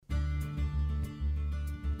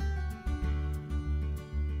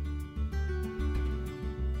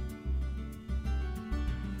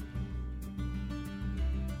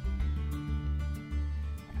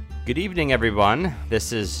Good evening, everyone.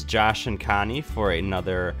 This is Josh and Connie for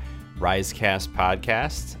another RiseCast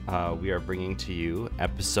podcast. We are bringing to you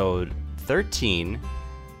episode 13,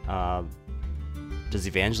 Does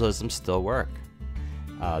Evangelism Still Work?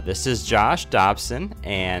 This is Josh Dobson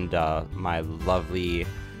and my lovely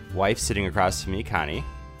wife sitting across from me, Connie.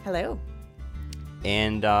 Hello.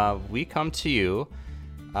 And we come to you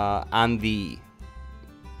on the,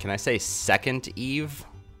 can I say, second eve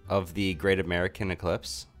of the Great American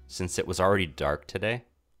Eclipse, since it was already dark today.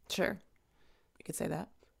 Sure. You could say that.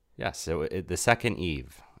 Yes, the second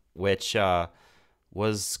eve, which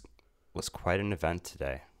was quite an event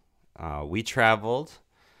today. We traveled,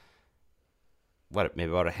 maybe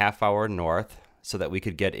about a half hour north so that we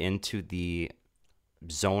could get into the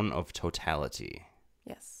zone of totality.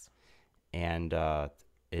 Yes. And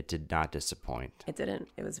it did not disappoint. It didn't.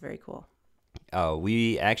 It was very cool.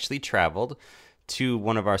 We actually traveled to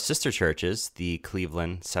one of our sister churches, the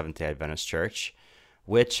Cleveland Seventh-day Adventist Church,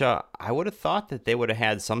 which I would have thought that they would have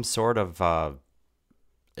had some sort of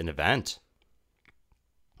an event.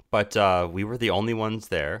 But we were the only ones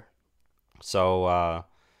there. So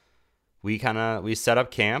we set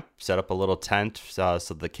up camp, set up a little tent so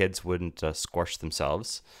the kids wouldn't squash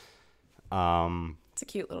themselves. It's a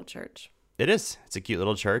cute little church. It is. It's a cute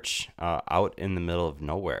little church out in the middle of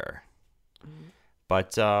nowhere. Mm-hmm.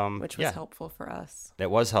 But which was helpful for us. It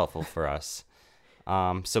was helpful for us.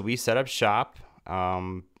 So we set up shop.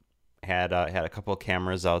 Had a couple of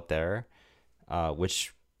cameras out there,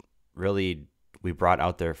 which really we brought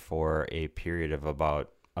out there for a period of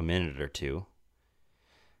about a minute or two.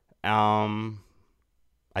 I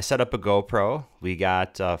set up a GoPro. We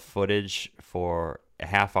got footage for a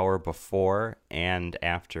half hour before and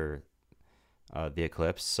after the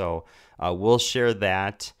eclipse. So we'll share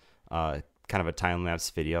that kind of a time-lapse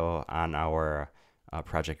video on our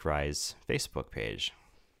Project Rise Facebook page.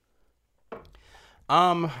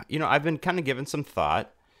 I've been kind of giving some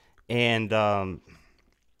thought, and the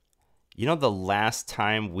last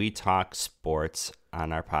time we talked sports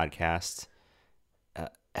on our podcast,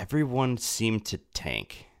 everyone seemed to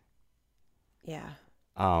tank. Yeah.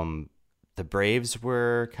 The Braves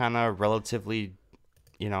were kind of relatively,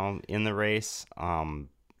 in the race.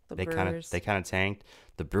 They kind of tanked.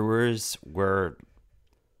 The Brewers were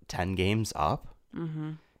 10 games up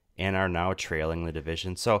and are now trailing the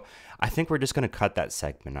division. So I think we're just going to cut that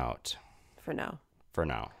segment out. For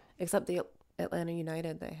now. Except the Atlanta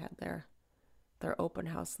United, they had their open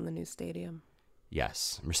house in the new stadium.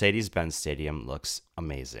 Yes. Mercedes-Benz Stadium looks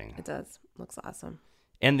amazing. It does. Looks awesome.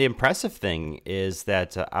 And the impressive thing is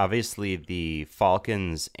that obviously the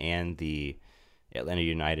Falcons and the Atlanta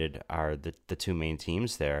United are the two main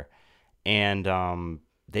teams there. And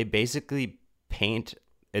they basically paint,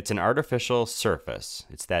 it's an artificial surface.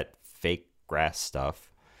 It's that fake grass stuff.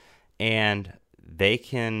 And they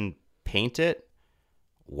can paint it,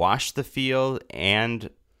 wash the field,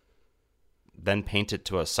 and then paint it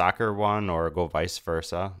to a soccer one or go vice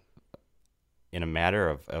versa in a matter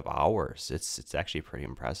of hours. It's actually pretty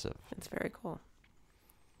impressive. It's very cool.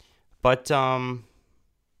 But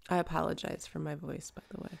I apologize for my voice, by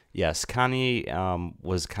the way. Yes, Connie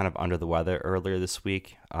was kind of under the weather earlier this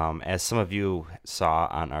week. As some of you saw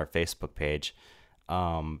on our Facebook page,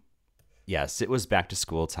 yes, it was back to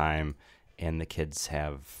school time, and the kids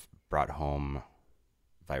have brought home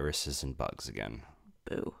viruses and bugs again.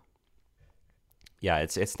 Boo. Yeah,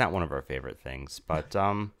 it's not one of our favorite things, but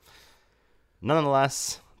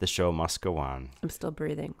nonetheless, the show must go on. I'm still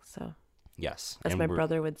breathing, so. Yes. As my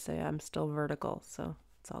brother would say, I'm still vertical, so.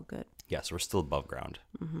 It's all good. Yes, we're still above ground.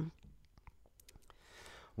 Mm-hmm.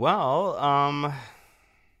 Well,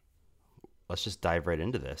 let's just dive right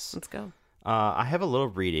into this. Let's go. I have a little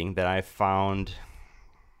reading that I found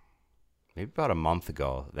maybe about a month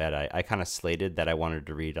ago that I kind of slated that I wanted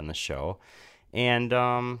to read on the show. And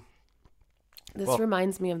this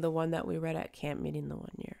reminds me of the one that we read at camp meeting the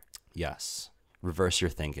one year. Yes. Reverse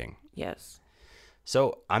your thinking. Yes.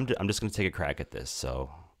 So I'm just going to take a crack at this.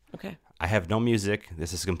 So okay. I have no music.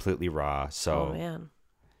 This is completely raw. So oh man,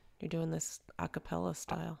 you're doing this a cappella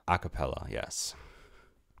style. A cappella, yes.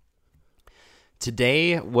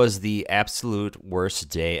 Today was the absolute worst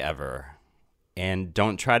day ever. And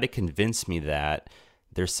don't try to convince me that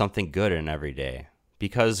there's something good in every day.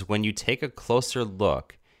 Because when you take a closer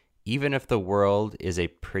look, even if the world is a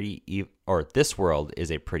pretty this world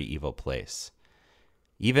is a pretty evil place.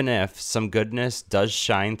 Even if some goodness does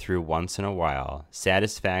shine through once in a while,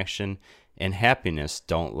 satisfaction and happiness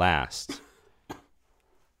don't last.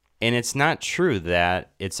 And it's not true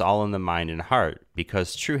that it's all in the mind and heart,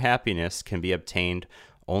 because true happiness can be obtained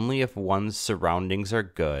only if one's surroundings are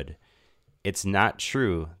good it's not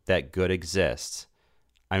true that good exists.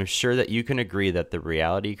 I'm sure that you can agree that the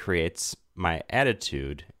reality creates my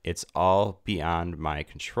attitude. It's all beyond my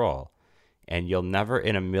control. And you'll never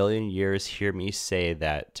in a million years hear me say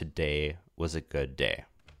that today was a good day.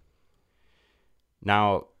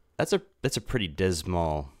 Now, that's a pretty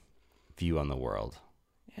dismal view on the world.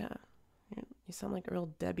 Yeah. You sound like a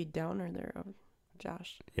real Debbie Downer there,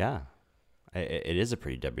 Josh. Yeah. It is a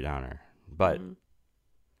pretty Debbie Downer. But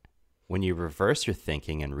when you reverse your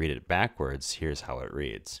thinking and read it backwards, here's how it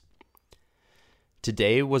reads.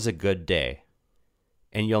 Today was a good day,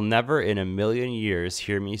 and you'll never in a million years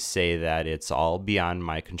hear me say that it's all beyond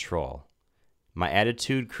my control. My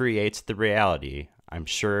attitude creates the reality. I'm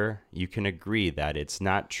sure you can agree that it's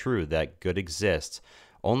not true that good exists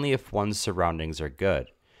only if one's surroundings are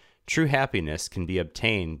good. True happiness can be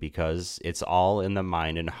obtained because it's all in the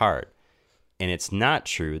mind and heart. And it's not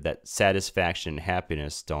true that satisfaction and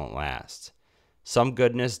happiness don't last. Some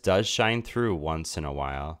goodness does shine through once in a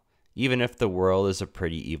while, even if the world is a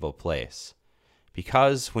pretty evil place.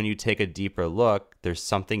 Because when you take a deeper look, there's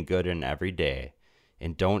something good in every day.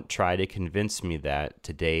 And don't try to convince me that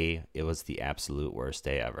today it was the absolute worst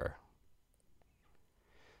day ever.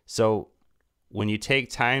 So, when you take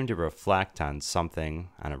time to reflect on something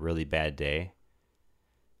on a really bad day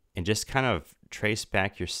and just kind of trace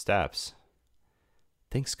back your steps,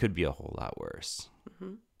 things could be a whole lot worse.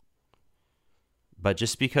 Mm-hmm. But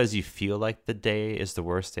just because you feel like the day is the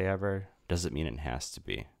worst day ever doesn't mean it has to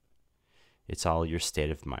be. It's all your state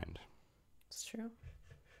of mind. It's true.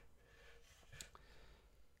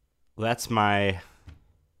 Well, that's my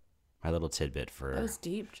little tidbit for... That was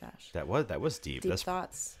deep, Josh. That was deep. Deep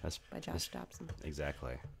Thoughts by Josh Dobson.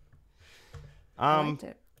 Exactly. I liked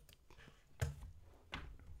it.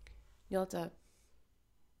 You'll have to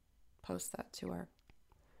post that to our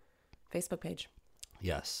Facebook page.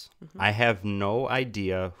 Yes. Mm-hmm. I have no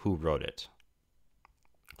idea who wrote it.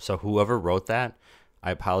 So whoever wrote that, I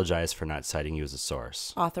apologize for not citing you as a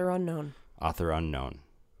source. Author unknown. Author unknown.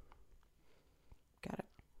 Got it.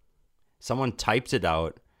 Someone typed it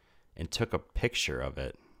out and took a picture of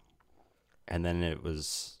it, and then it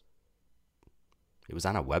was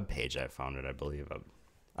on a web page. I found it, I believe. I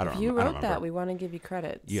don't know. If you wrote that, we want to give you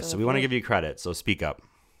credit. Yeah, so we want to give you credit, so speak up.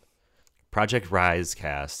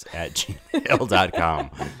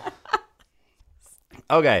 ProjectRisecast@gmail.com.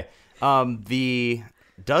 Okay.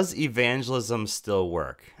 Does evangelism still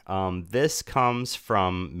work? This comes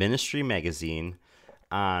from Ministry Magazine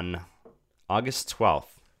on August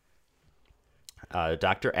 12th.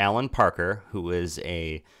 Dr. Alan Parker, who is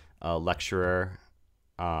a lecturer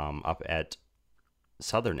up at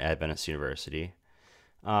Southern Adventist University,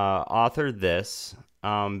 authored this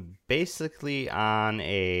basically on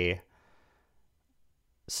a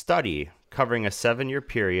study covering a 7-year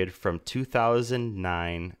period from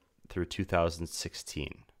 2009 through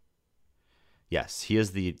 2016. Yes,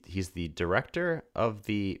 he's the director of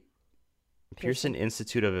the Pearson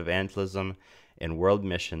Institute of Evangelism and World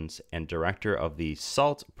Missions and director of the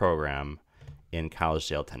SALT program in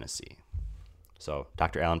Collegedale, Tennessee. So,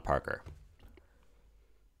 Dr. Alan Parker.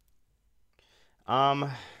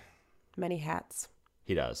 Many hats.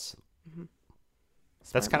 He does. Mm-hmm.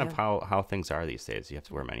 That's kind of how things are these days. You have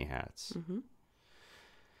to wear many hats. Mm-hmm.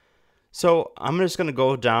 So I'm just going to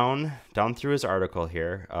go down through his article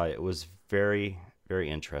here. It was very, very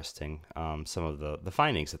interesting, some of the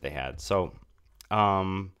findings that they had. So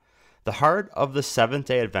the heart of the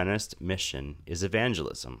Seventh-day Adventist mission is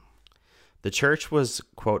evangelism. The church was,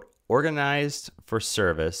 quote, organized for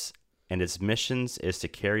service, and its missions is to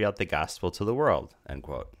carry out the gospel to the world, end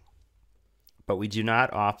quote. But we do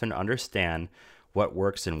not often understand what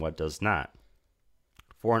works and what does not.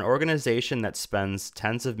 For an organization that spends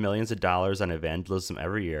tens of millions of dollars on evangelism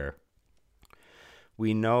every year,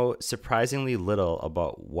 we know surprisingly little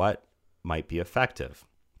about what might be effective.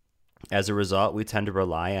 As a result, we tend to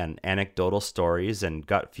rely on anecdotal stories and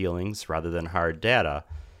gut feelings rather than hard data.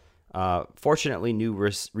 Fortunately, new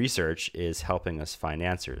research is helping us find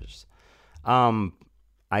answers.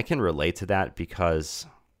 I can relate to that because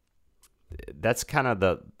that's kind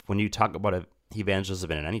of when you talk about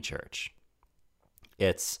evangelism in any church,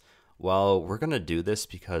 it's, well, we're going to do this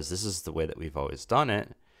because this is the way that we've always done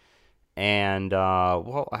it. And,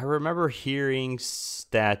 well, I remember hearing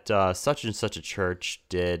that such and such a church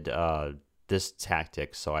did this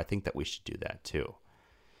tactic, so I think that we should do that too.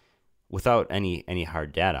 Without any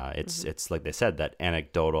hard data. It's like they said, that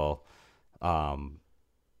anecdotal, old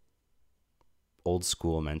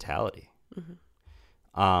school mentality.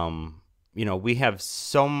 Mm-hmm. We have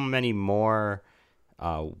so many more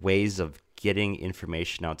ways of getting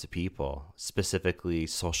information out to people, specifically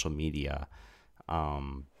social media,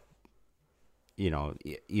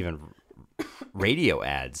 even radio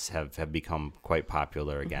ads have become quite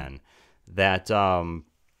popular again. That, the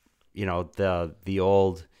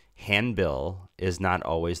old handbill is not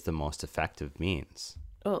always the most effective means.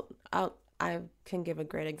 Well, I can give a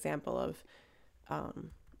great example of,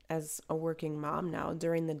 as a working mom now,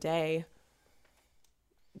 during the day,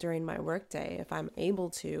 during my work day, if I'm able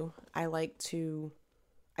to, I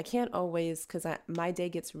can't always, because my day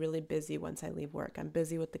gets really busy once I leave work. I'm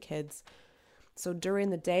busy with the kids. So during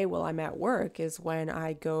the day while I'm at work is when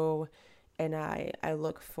I go and I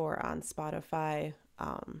look for on Spotify,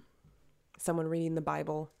 someone reading the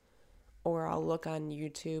Bible, or I'll look on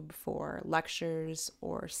YouTube for lectures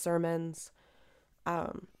or sermons.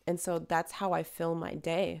 And so that's how I fill my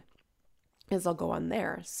day, is I'll go on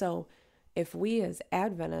there. So if we as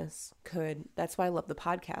Adventists could, that's why I love the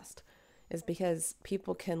podcast, is because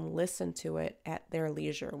people can listen to it at their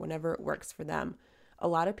leisure, whenever it works for them. A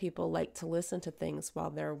lot of people like to listen to things while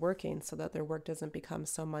they're working so that their work doesn't become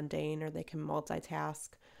so mundane, or they can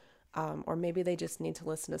multitask, or maybe they just need to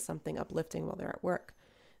listen to something uplifting while they're at work.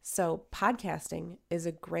 So podcasting is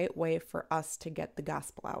a great way for us to get the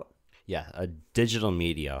gospel out. Yeah, a digital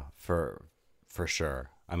media for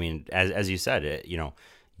sure. I mean, as you said,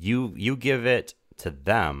 you give it to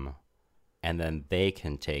them, and then they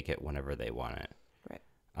can take it whenever they want it. Right.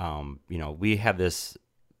 We have this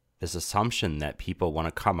assumption that people want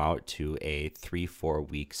to come out to a 3-4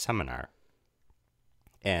 week seminar.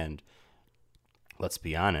 And let's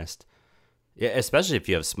be honest, especially if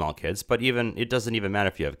you have small kids, but even it doesn't even matter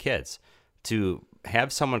if you have kids, to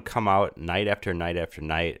have someone come out night after night after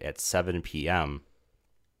night at 7 p.m.,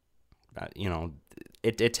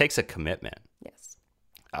 it takes a commitment. Yes.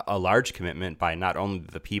 A large commitment by not only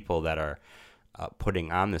the people that are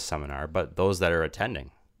putting on the seminar, but those that are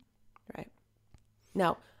attending. Right.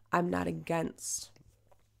 Now, I'm not against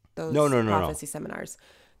those prophecy seminars.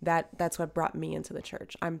 That's what brought me into the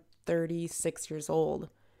church. I'm 36 years old,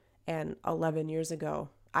 and 11 years ago,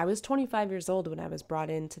 I was 25 years old when I was brought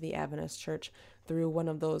into the Adventist church through one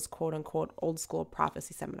of those quote unquote old school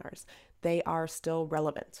prophecy seminars. They are still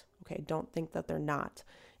relevant. Okay. Don't think that they're not.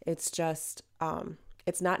 It's just,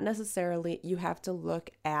 it's not necessarily, you have to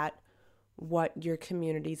look at what your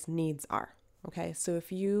community's needs are. Okay. So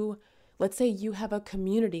let's say you have a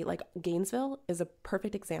community, like Gainesville is a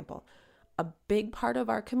perfect example. A big part of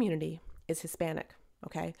our community is Hispanic.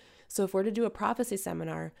 Okay. So if we're to do a prophecy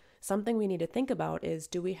seminar, something we need to think about is,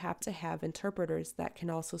 do we have to have interpreters that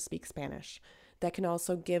can also speak Spanish, that can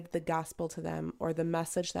also give the gospel to them, or the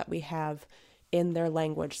message that we have in their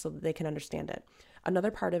language so that they can understand it?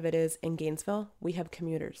 Another part of it is, in Gainesville, we have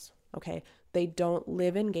commuters. Okay. They don't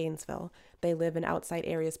live in Gainesville. They live in outside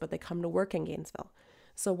areas, but they come to work in Gainesville.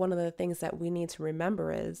 So one of the things that we need to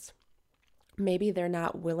remember is, maybe they're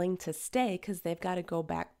not willing to stay because they've got to go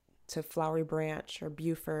back to Flowery Branch or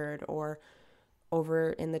Buford or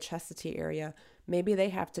over in the Chestatee area. Maybe they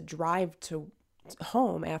have to drive to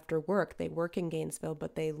home after work. They work in Gainesville,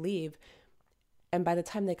 but they leave. And by the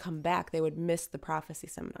time they come back, they would miss the prophecy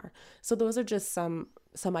seminar. So those are just some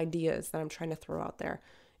ideas that I'm trying to throw out there.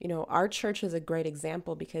 Our church is a great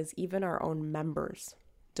example because even our own members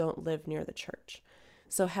don't live near the church.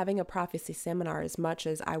 So having a prophecy seminar, as much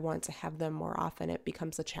as I want to have them more often, it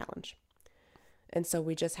becomes a challenge. And so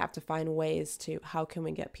we just have to find ways to, how can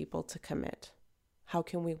we get people to commit? How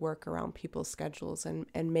can we work around people's schedules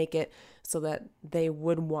and make it so that they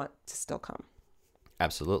would want to still come?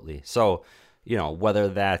 Absolutely. So, whether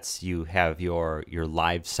that's you have your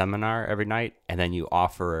live seminar every night and then you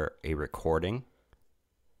offer a recording,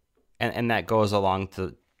 and that goes along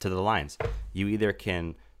to the lines. You either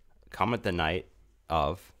can come at the night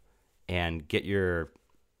of and get your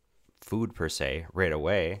food per se right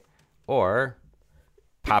away, or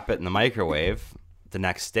pop it in the microwave the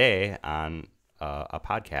next day on a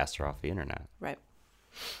podcast or off the internet. Right.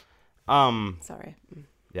 Sorry.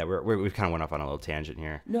 Yeah, we've kind of went off on a little tangent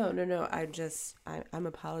here. No. I'm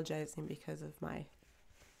apologizing because of my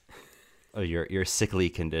your sickly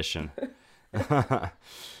condition.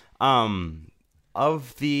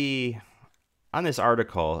 On this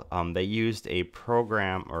article, they used a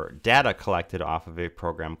program or data collected off of a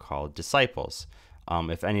program called Disciples.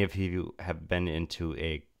 If any of you have been into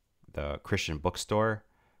the Christian bookstore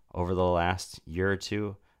over the last year or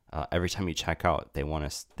two, every time you check out, they want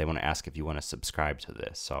to ask if you want to subscribe to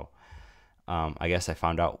this. So I guess I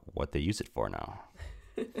found out what they use it for now.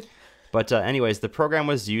 But anyways, the program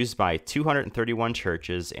was used by 231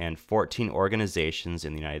 churches and 14 organizations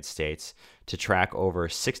in the United States to track over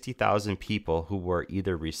 60,000 people who were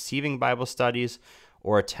either receiving Bible studies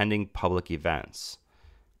or attending public events.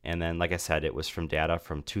 And then, like I said, it was from data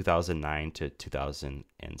from 2009 to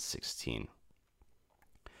 2016.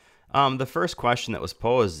 The first question that was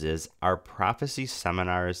posed is, are prophecy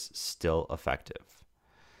seminars still effective?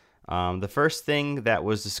 The first thing that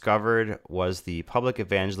was discovered was the public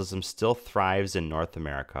evangelism still thrives in North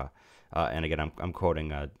America. And again, I'm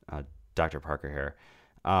quoting Dr. Parker here.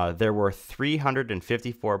 There were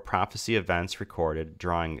 354 prophecy events recorded,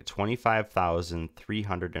 drawing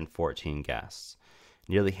 25,314 guests.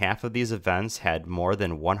 Nearly half of these events had more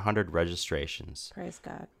than 100 registrations. Praise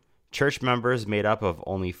God. Church members made up of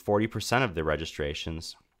only 40% of the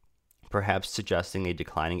registrations, perhaps suggesting a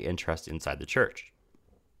declining interest inside the church.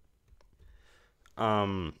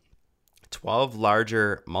 12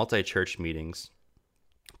 larger multi-church meetings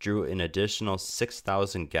drew an additional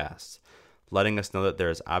 6,000 guests, letting us know that there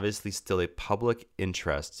is obviously still a public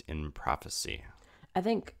interest in prophecy. I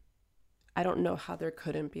don't know how there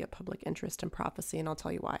couldn't be a public interest in prophecy, and I'll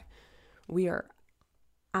tell you why. We are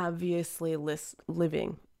obviously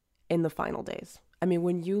living in the final days. I mean,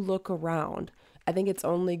 when you look around, I think it's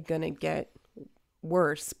only going to get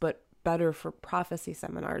worse, but better for prophecy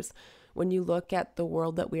seminars when you look at the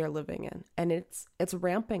world that we are living in, and it's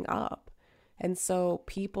ramping up. And so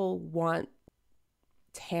people want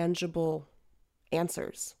tangible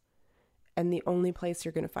answers. And the only place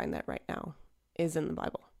you're going to find that right now is in the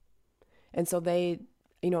Bible. And so they,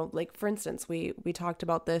 like for instance, we talked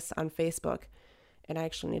about this on Facebook, and I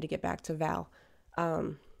actually need to get back to Val.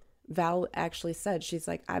 Val actually said, she's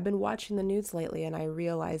like, I've been watching the news lately, and I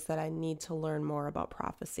realized that I need to learn more about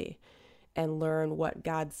prophecy and learn what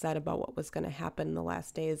God said about what was going to happen in the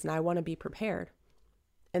last days. And I want to be prepared.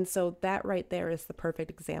 And so that right there is the perfect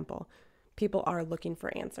example. People are looking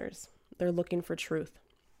for answers. They're looking for truth,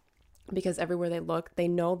 because everywhere they look, they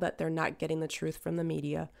know that they're not getting the truth from the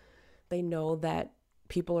media. They know that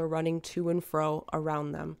people are running to and fro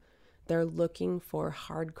around them. They're looking for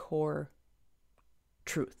hardcore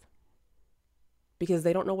truth because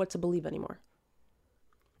they don't know what to believe anymore.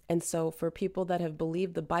 And so for people that have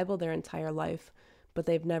believed the Bible their entire life, but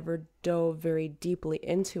they've never dove very deeply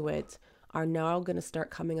into it, are now going to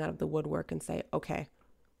start coming out of the woodwork and say, okay,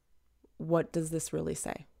 what does this really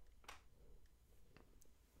say?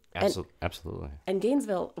 Absolutely. And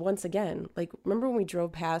Gainesville, once again, like, remember when we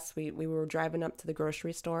drove past, we were driving up to the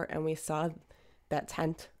grocery store and we saw that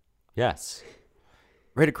tent? Yes.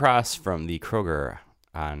 Right across from the Kroger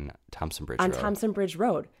on Thompson Bridge Road. On Thompson Bridge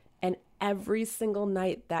Road. And every single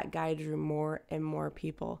night, that guy drew more and more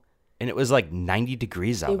people. And it was like 90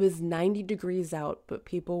 degrees out. It was 90 degrees out, but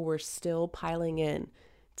people were still piling in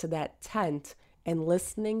to that tent and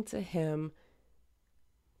listening to him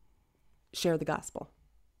share the gospel.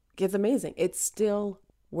 It's amazing. It still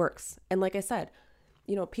works. And like I said,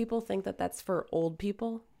 people think that that's for old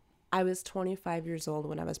people. I was 25 years old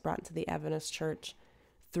when I was brought into the Adventist church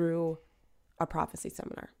through a prophecy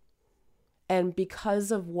seminar. And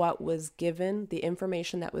because of what was given, the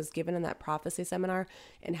information that was given in that prophecy seminar,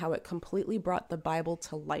 and how it completely brought the Bible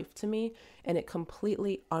to life to me, and it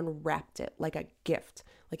completely unwrapped it like a gift.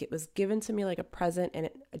 Like it was given to me like a present, and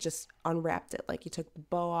it just unwrapped it. Like you took the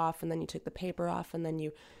bow off, and then you took the paper off, and then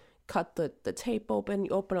you cut the tape open,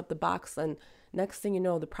 you open up the box, and next thing you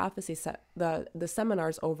know, the prophecy the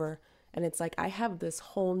seminar's over, and it's like I have this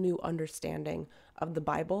whole new understanding of the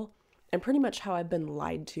Bible and pretty much how I've been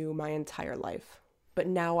lied to my entire life. But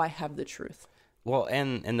now I have the truth. Well,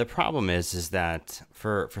 and the problem is that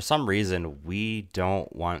for some reason we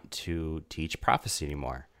don't want to teach prophecy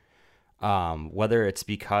anymore. Whether it's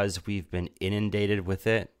because we've been inundated with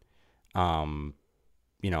it,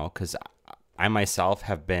 because I myself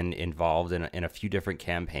have been involved in a few different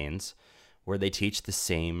campaigns where they teach the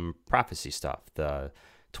same prophecy stuff, the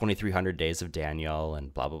 2,300 days of Daniel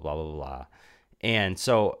and blah, blah, blah, blah, blah. And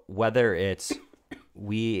so whether it's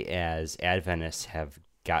we as Adventists have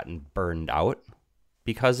gotten burned out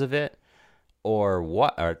because of it or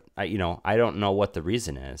what, I don't know what the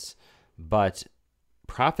reason is, but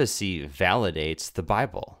prophecy validates the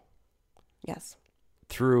Bible. Yes.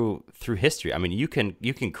 Through history. I mean, you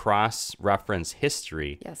can cross-reference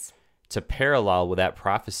history yes. to parallel with that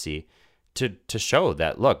prophecy to show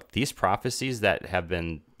that, look, these prophecies that have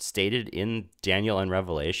been stated in Daniel and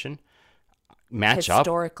Revelation match up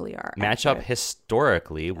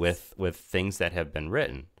historically yes. with things that have been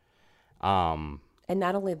written. And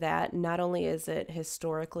not only that, not only is it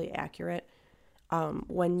historically accurate,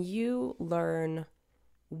 when you learn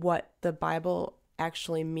what the Bible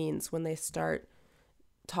actually means when they start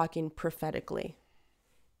talking prophetically.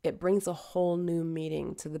 It brings a whole new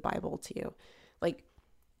meaning to the Bible to you. Like,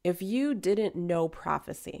 if you didn't know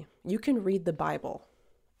prophecy, you can read the Bible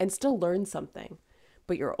and still learn something,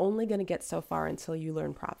 but you're only going to get so far until you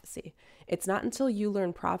learn prophecy. It's not until you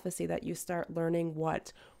learn prophecy that you start learning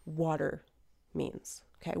what water means.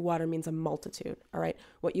 Okay, water means a multitude, all right?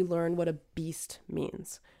 What you learn what a beast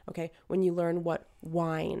means, okay? When you learn what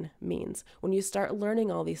wine means. When you start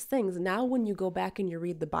learning all these things, now when you go back and you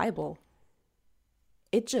read the Bible,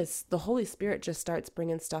 the Holy Spirit just starts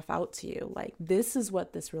bringing stuff out to you. Like, this is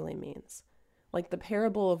what this really means. Like the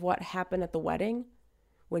parable of what happened at the wedding,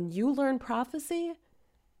 when you learn prophecy,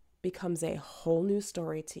 becomes a whole new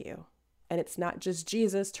story to you. And it's not just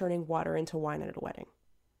Jesus turning water into wine at a wedding.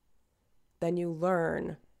 Then you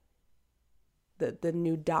learn the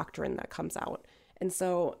new doctrine that comes out. And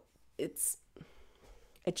so it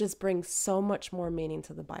just brings so much more meaning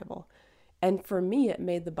to the Bible. And for me, it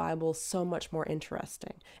made the Bible so much more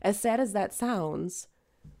interesting. As sad as that sounds,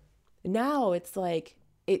 now it's like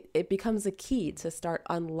it becomes a key to start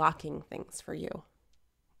unlocking things for you.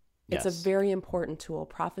 Yes. It's a very important tool.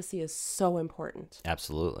 Prophecy is so important.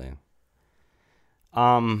 Absolutely.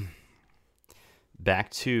 Back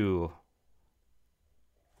to,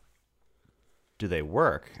 do they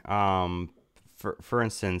work? For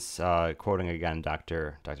instance, quoting again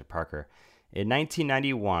Dr. Parker, in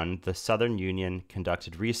 1991, the Southern Union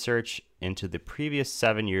conducted research into the previous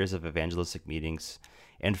 7 years of evangelistic meetings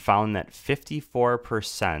and found that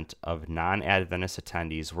 54% of non-Adventist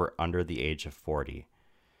attendees were under the age of 40.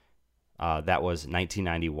 That was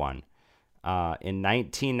 1991. In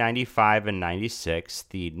 1995 and 96,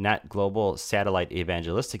 the Net Global Satellite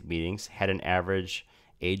Evangelistic Meetings had an average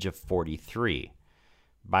age of 43.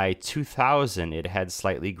 By 2000, it had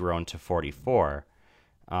slightly grown to 44,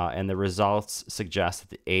 and the results suggest that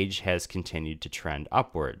the age has continued to trend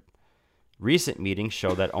upward. Recent meetings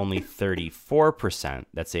show that only 34%,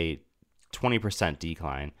 that's a 20%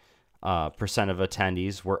 decline, percent of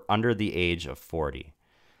attendees were under the age of 40.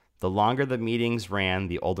 The longer the meetings ran,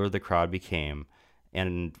 the older the crowd became,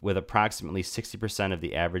 and with approximately 60% of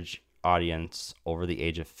the average audience over the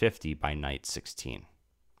age of 50 by night 16.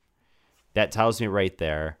 That tells me right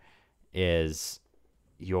there is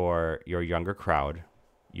your younger crowd,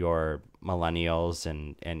 your millennials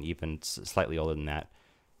and even slightly older than that,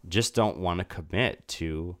 just don't want to commit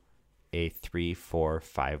to a 3, 4,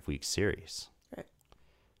 5 week series. Right.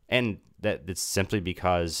 And that's simply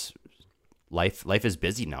because life is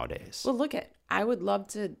busy nowadays. Well, I would love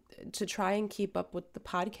to try and keep up with the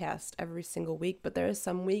podcast every single week, but there are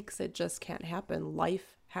some weeks it just can't happen.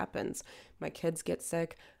 Life happens. My kids get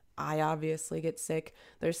sick. I obviously get sick.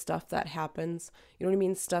 There's stuff that happens. You know what I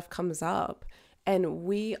mean? Stuff comes up. And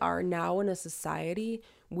we are now in a society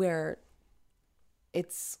where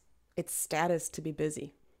it's status to be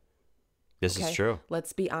busy. This is true.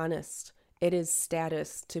 Let's be honest. It is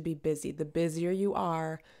status to be busy. The busier you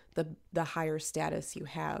are, the higher status you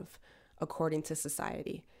have according to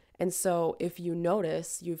society. And so if you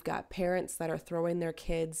notice, you've got parents that are throwing their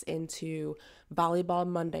kids into volleyball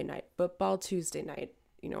Monday night, football Tuesday night,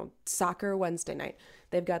 soccer Wednesday night.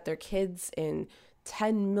 They've got their kids in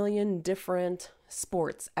 10 million different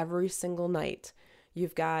sports every single night.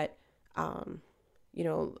 You've got,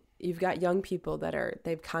 you've got young people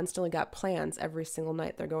they've constantly got plans every single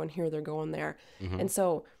night. They're going here, they're going there. Mm-hmm. And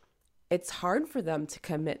so it's hard for them to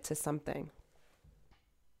commit to something.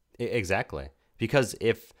 Exactly. Because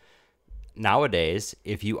nowadays,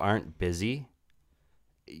 if you aren't busy,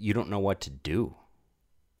 you don't know what to do.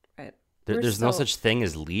 Right. There's no such thing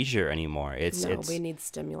as leisure anymore. We need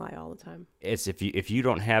stimuli all the time. It's if you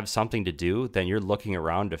don't have something to do, then you're looking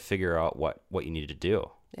around to figure out what you need to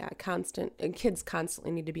do. Yeah, kids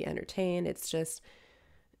constantly need to be entertained. It's just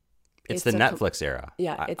it's the Netflix era.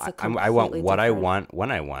 Yeah, I want what I want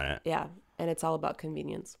when I want it. Yeah, and it's all about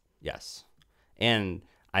convenience. Yes. And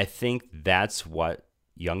I think that's what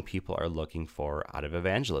young people are looking for out of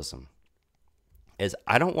evangelism. Is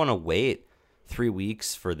I don't want to wait 3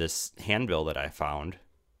 weeks for this handbill that I found.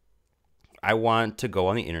 I want to go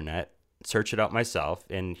on the internet, search it out myself,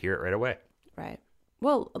 and hear it right away. Right.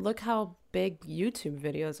 Well, look how big YouTube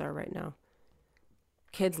videos are right now.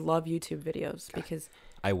 Kids love YouTube videos because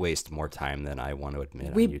I waste more time than I want to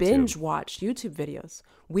admit. We binge watch YouTube videos.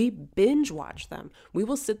 We binge watch them. We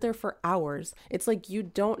will sit there for hours. It's like you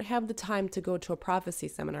don't have the time to go to a prophecy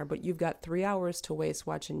seminar, but you've got 3 hours to waste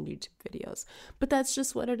watching YouTube videos. But that's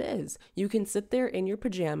just what it is. You can sit there in your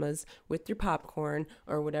pajamas with your popcorn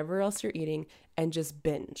or whatever else you're eating and just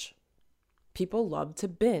binge. People love to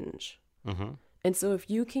binge. Mm-hmm. And so if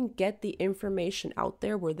you can get the information out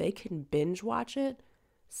there where they can binge watch it,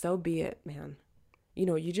 so be it, man. You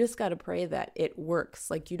know, you just got to pray that it works.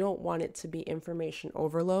 Like, you don't want it to be information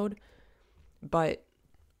overload, but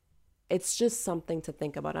it's just something to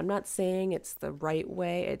think about. I'm not saying it's the right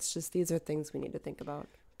way. It's just these are things we need to think about.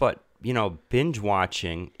 But, you know, binge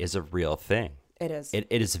watching is a real thing. It is. It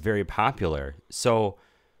is very popular. So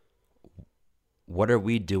what are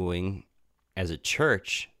we doing as a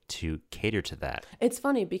church to cater to that? It's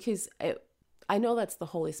funny because I know that's the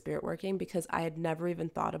Holy Spirit working, because I had never even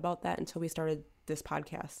thought about that until we started this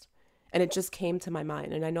podcast. And it just came to my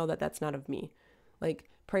mind. And I know that that's not of me. Like,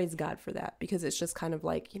 praise God for that, because it's just kind of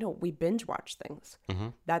like, you know, we binge watch things. Mm-hmm.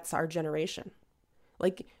 That's our generation.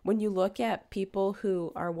 Like, when you look at people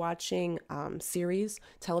who are watching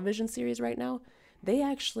television series right now, they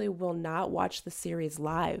actually will not watch the series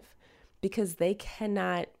live because they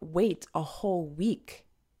cannot wait a whole week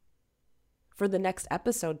for the next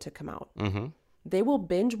episode to come out. Mm-hmm. They will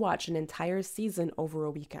binge watch an entire season over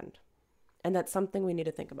a weekend. And that's something we need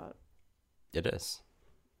to think about. It is.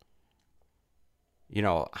 You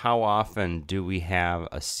know, how often do we have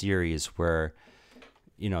a series where,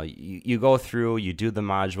 you know, you go through, you do the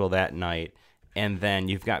module that night, and then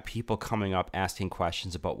you've got people coming up asking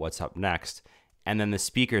questions about what's up next. And then the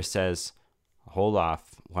speaker says, hold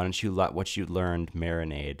off. Why don't you let what you learned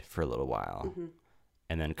marinate for a little while? Mm-hmm.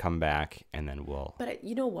 And then come back, and then we'll... But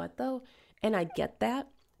you know what, though? And I get that.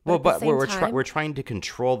 But we're trying to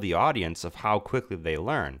control the audience of how quickly they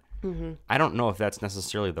learn. Mm-hmm. I don't know if that's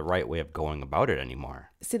necessarily the right way of going about it anymore.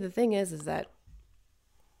 See, the thing is that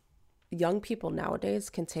young people nowadays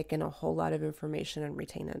can take in a whole lot of information and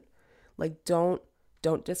retain it. Like, don't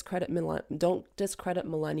discredit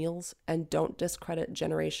millennials, and don't discredit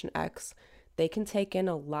Generation X. They can take in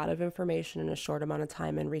a lot of information in a short amount of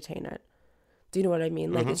time and retain it. Do you know what I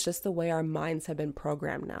mean? Like, it's just the way our minds have been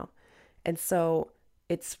programmed now. And so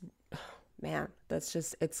it's, man, that's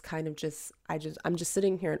just, it's kind of just, I'm just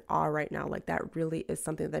sitting here in awe right now. Like, that really is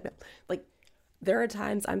something that, like, there are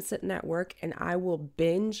times I'm sitting at work and I will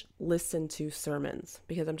binge listen to sermons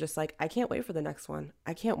because I'm just like, I can't wait for the next one.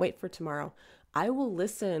 I can't wait for tomorrow. I've been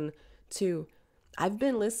listening to I'm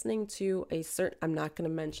not going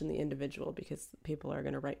to mention the individual because people are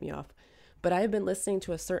going to write me off, but I have been listening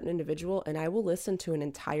to a certain individual, and I will listen to an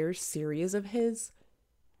entire series of his,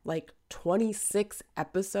 like 26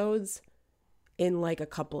 episodes in like a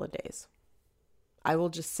couple of days. I will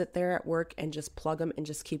just sit there at work and just plug them and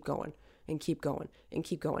just keep going and keep going and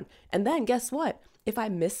keep going. And then guess what? If I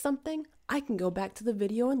miss something, I can go back to the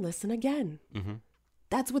video and listen again. Mm-hmm.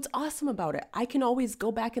 That's what's awesome about it. I can always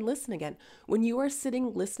go back and listen again. When you are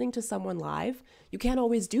sitting listening to someone live, you can't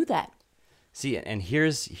always do that. See, and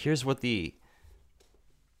here's what the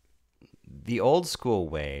old school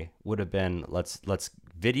way would have been. Let's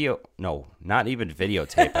not even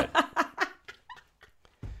videotape it.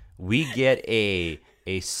 We get a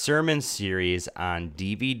sermon series on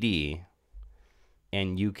DVD,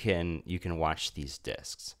 and you can watch these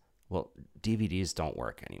discs. Well, DVDs don't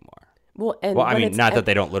work anymore. Well, not that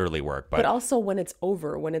they don't literally work, but also when it's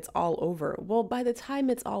all over. Well, by the time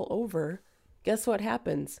it's all over, guess what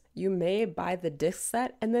happens? You may buy the disc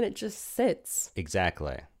set, and then it just sits.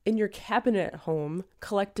 Exactly. In your cabinet at home,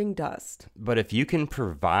 collecting dust. But if you can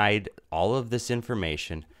provide all of this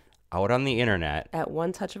information out on the internet at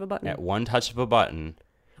one touch of a button,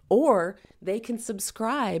 or they can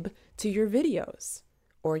subscribe to your videos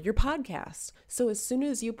or your podcast. So as soon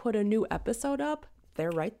as you put a new episode up,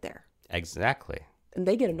 they're right there. Exactly. And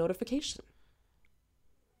they get a notification.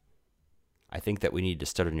 I think that we need to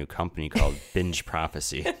start a new company called Binge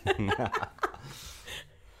Prophecy.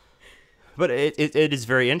 But it is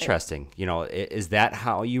very interesting. You know, is that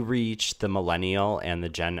how you reach the millennial and the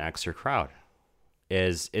Gen Xer crowd?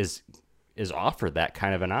 Is offer that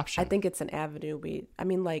kind of an option? I think it's an avenue.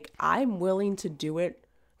 I'm willing to do it.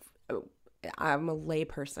 I'm a lay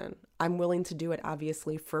person. I'm willing to do it,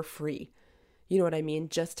 obviously, for free. You know what I mean?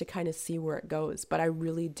 Just to kind of see where it goes. But I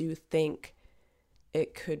really do think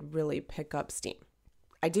it could really pick up steam.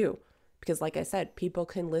 I do. Because like I said, people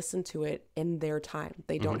can listen to it in their time.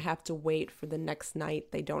 They don't have to wait for the next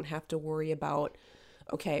night. They don't have to worry about,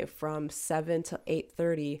 okay, from 7 to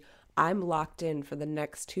 8:30, I'm locked in for the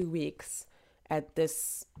next 2 weeks at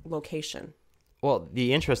this location. Well,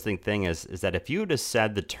 the interesting thing is that if you would have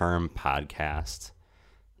said the term podcast,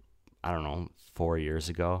 I don't know, 4 years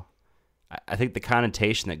ago, I think the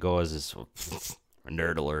connotation that goes is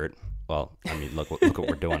nerd alert. Well, I mean, look what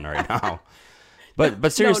we're doing right now.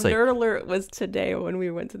 But seriously, no, nerd alert was today when we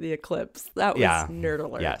went to the eclipse. That was nerd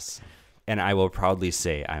alert. Yes, And I will proudly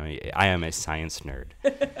say I am a science nerd.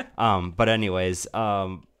 But anyways,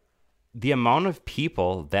 the amount of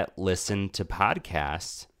people that listen to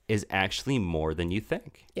podcasts is actually more than you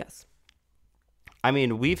think. Yes. I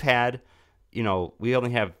mean, we've had, we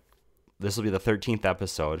only have, this will be the 13th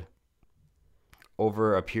episode.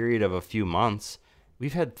 Over a period of a few months,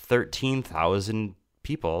 we've had 13,000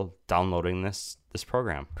 people downloading this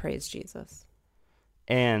program. Praise Jesus.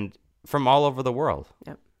 And from all over the world.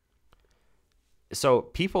 Yep. So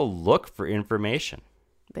people look for information.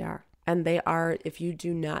 They are. And they are, if you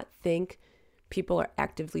do not think people are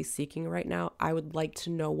actively seeking right now, I would like to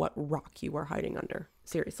know what rock you are hiding under.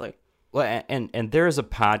 Seriously. Well, and there is a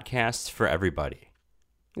podcast for everybody.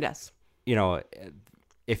 Yes.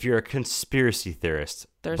 If you're a conspiracy theorist,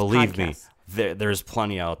 there's believe podcasts. Me, there's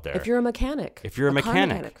plenty out there. If you're a mechanic. If you're a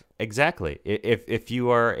mechanic. Exactly. If you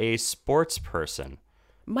are a sports person.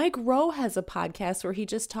 Mike Rowe has a podcast where he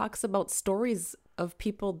just talks about stories of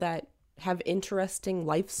people that have interesting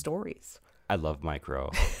life stories. I love Mike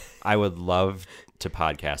Rowe. I would love to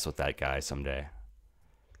podcast with that guy someday.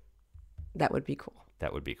 That would be cool.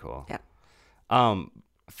 That would be cool. Yeah.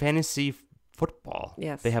 Fantasy football.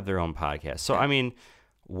 Yes. They have their own podcast. So, I mean,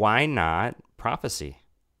 why not prophecy?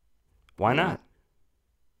 Why not?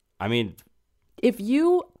 I mean, if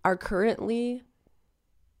you are currently,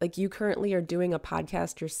 you currently are doing a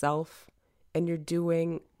podcast yourself and you're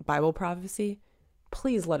doing Bible prophecy,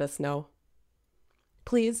 please let us know.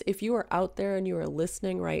 Please, if you are out there and you are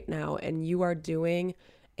listening right now and you are doing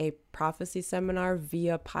a prophecy seminar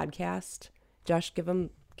via podcast, Josh, give them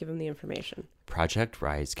the information.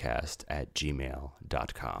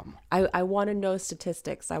 ProjectRisecast@gmail.com. I want to know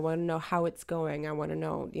statistics. I want to know how it's going. I want to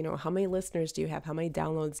know, how many listeners do you have? How many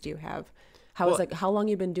downloads do you have? How long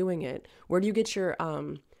you've been doing it? Where do you get your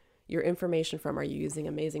information from? Are you using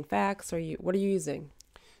Amazing Facts? What are you using?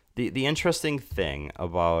 The interesting thing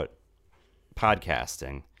about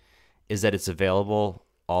podcasting is that it's available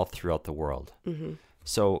all throughout the world. Mm-hmm.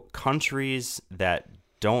 So countries that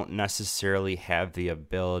don't necessarily have the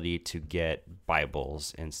ability to get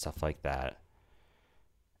Bibles and stuff like that.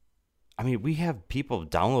 I mean, we have people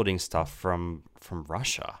downloading stuff from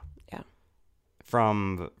Russia. Yeah.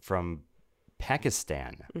 From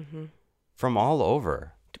Pakistan. Mm-hmm. From all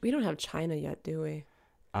over. We don't have China yet, do we?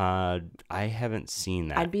 I haven't seen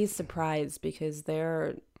that. I'd be surprised because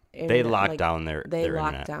they lock down their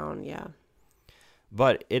internet. Down, yeah.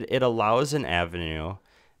 But it allows an avenue.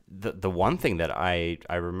 The one thing that I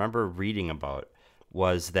remember reading about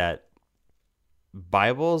was that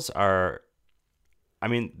Bibles are, I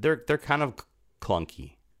mean, they're kind of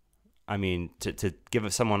clunky. I mean, to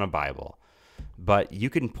give someone a Bible, but you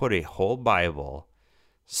can put a whole Bible,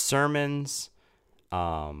 sermons,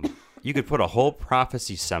 you could put a whole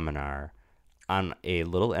prophecy seminar on a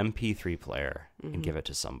little MP3 player and give it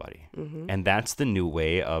to somebody. Mm-hmm. And that's the new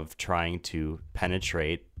way of trying to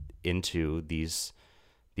penetrate into these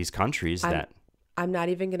countries. I'm not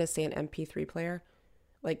even going to say an MP3 player.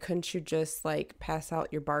 Couldn't you just pass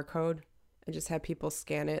out your barcode and just have people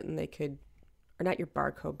scan it and they could, or not your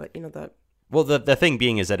barcode, but Well, the thing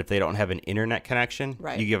being is that if they don't have an internet connection,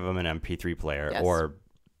 right, you give them an MP3 player, yes, or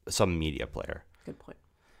some media player. Good point.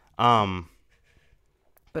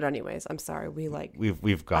 But anyways, I'm sorry.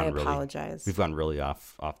 We've gone. I apologize. We've gone really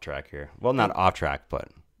off track here. Well, not off track, but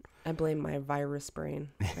I blame my virus brain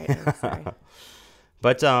right now. Sorry.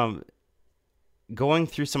 But going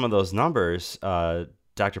through some of those numbers,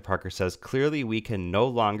 Dr. Parker says, clearly we can no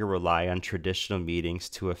longer rely on traditional meetings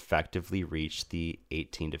to effectively reach the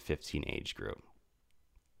 18 to 15 age group.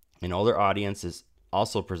 An older audience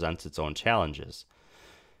also presents its own challenges.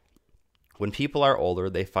 When people are older,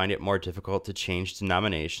 they find it more difficult to change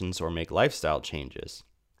denominations or make lifestyle changes.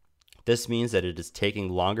 This means that it is taking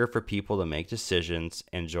longer for people to make decisions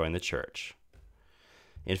and join the church.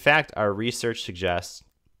 In fact, our research suggests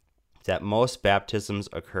that most baptisms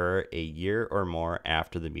occur a year or more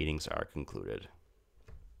after the meetings are concluded.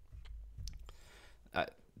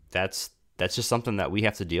 That's just something that we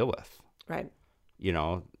have to deal with. Right.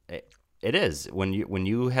 It is. When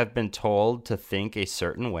you have been told to think a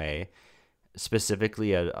certain way,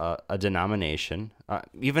 specifically a denomination,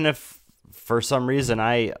 even if for some reason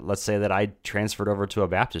let's say that I transferred over to a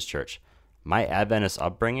Baptist church, my Adventist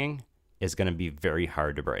upbringing is going to be very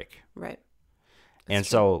hard to break. Right. And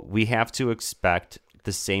so we have to expect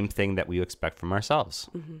the same thing that we expect from ourselves.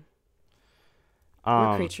 Mm-hmm.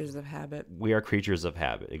 We're creatures of habit. We are creatures of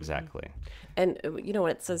habit, exactly. And,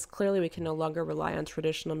 it says clearly we can no longer rely on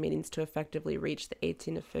traditional meetings to effectively reach the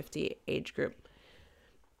 18 to 50 age group.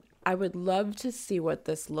 I would love to see what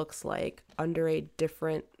this looks like under a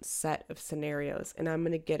different set of scenarios. And I'm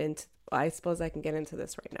going to get into, I suppose I can get into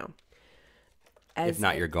this right now. If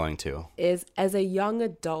not, you're going to. As a young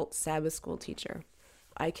adult Sabbath school teacher,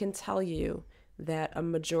 I can tell you that a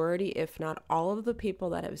majority, if not all of the people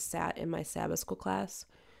that have sat in my Sabbath school class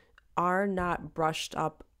are not brushed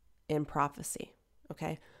up in prophecy,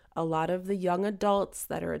 okay? A lot of the young adults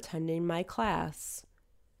that are attending my class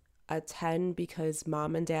attend because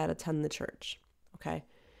mom and dad attend the church, okay?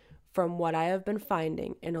 From what I have been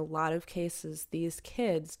finding, in a lot of cases, these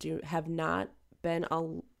kids have not been,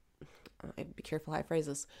 be careful how I phrase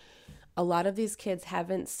this, a lot of these kids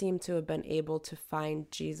haven't seemed to have been able to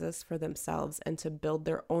find Jesus for themselves and to build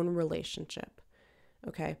their own relationship,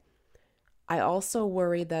 okay? I also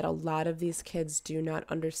worry that a lot of these kids do not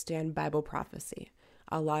understand Bible prophecy.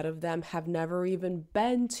 A lot of them have never even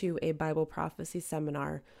been to a Bible prophecy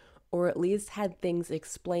seminar, or at least had things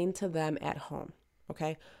explained to them at home,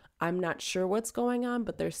 okay? I'm not sure what's going on,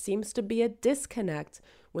 but there seems to be a disconnect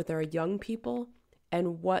with our young people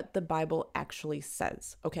and what the Bible actually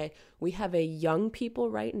says, okay? We have a young people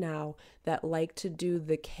right now that like to do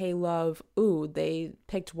the K-Love, they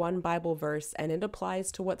picked one Bible verse and it applies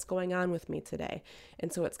to what's going on with me today.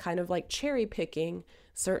 And so it's kind of like cherry picking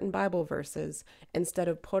certain Bible verses instead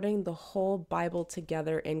of putting the whole Bible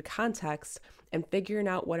together in context and figuring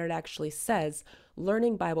out what it actually says,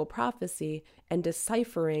 learning Bible prophecy and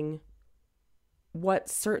deciphering what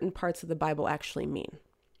certain parts of the Bible actually mean.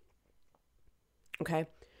 Okay,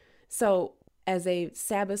 so as a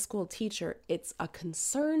Sabbath school teacher, it's a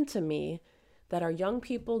concern to me that our young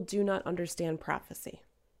people do not understand prophecy.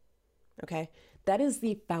 Okay, that is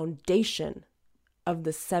the foundation of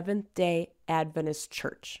the Seventh-day Adventist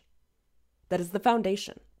Church. That is the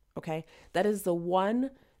foundation. Okay, that is the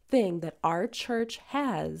one thing that our church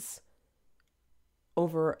has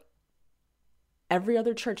over every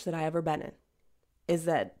other church that I ever been in, is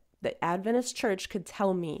that the Adventist church could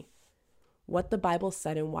tell me what the Bible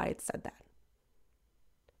said and why it said that.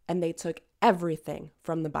 And they took everything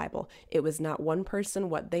from the Bible. It was not one person,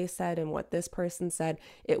 what they said and what this person said.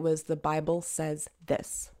 It was the Bible says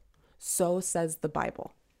this. So says the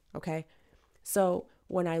Bible. Okay? So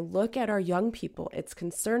when I look at our young people, it's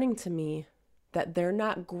concerning to me that they're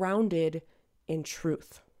not grounded in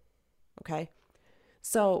truth. Okay?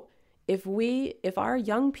 So if our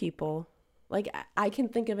young people, like, I can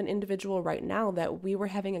think of an individual right now that we were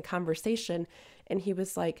having a conversation and he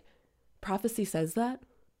was like, prophecy says that?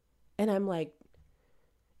 And I'm like,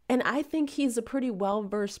 and I think he's a pretty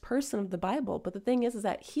well-versed person of the Bible. But the thing is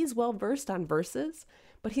that he's well-versed on verses,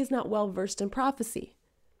 but he's not well-versed in prophecy.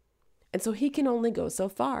 And so he can only go so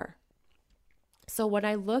far. So when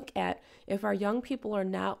I look at, if our young people are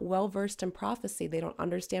not well-versed in prophecy, they don't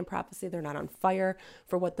understand prophecy, they're not on fire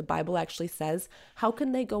for what the Bible actually says, how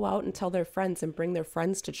can they go out and tell their friends and bring their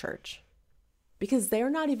friends to church? Because they're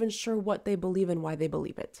not even sure what they believe and why they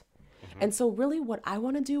believe it. Mm-hmm. And so really what I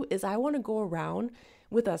want to do is I want to go around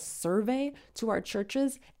with a survey to our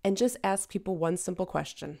churches and just ask people one simple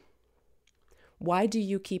question. Why do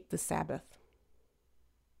you keep the Sabbath?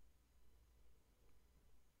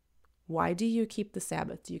 Why do you keep the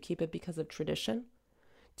Sabbath? Do you keep it because of tradition?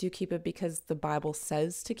 Do you keep it because the Bible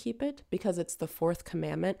says to keep it, because it's the fourth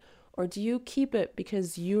commandment? Or do you keep it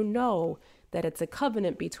because you know that it's a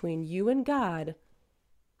covenant between you and God,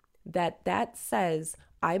 that says,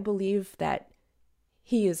 I believe that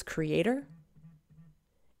He is creator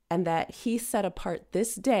and that He set apart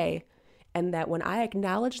this day, and that when I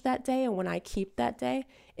acknowledge that day and when I keep that day,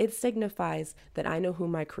 it signifies that I know who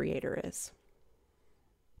my creator is.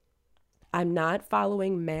 I'm not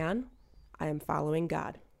following man, I am following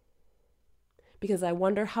God. Because I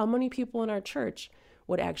wonder how many people in our church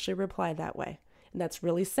would actually reply that way. And that's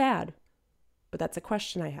really sad, but that's a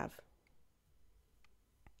question I have.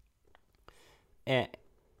 And,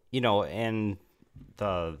 and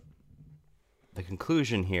the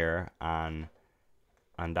conclusion here on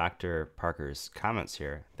Dr. Parker's comments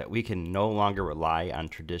here, that we can no longer rely on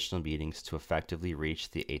traditional meetings to effectively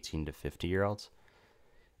reach the 18 to 50-year-olds.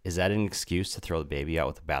 Is that an excuse to throw the baby out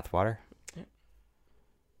with the bathwater?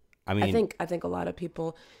 I mean, I think a lot of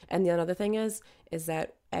people, and the other thing is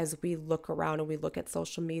that as we look around and we look at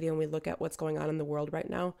social media and we look at what's going on in the world right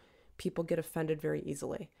now, people get offended very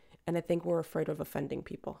easily. And I think we're afraid of offending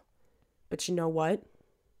people. But you know what?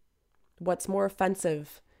 What's more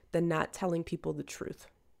offensive than not telling people the truth?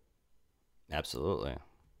 Absolutely.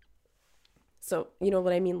 So, you know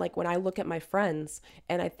what I mean? Like when I look at my friends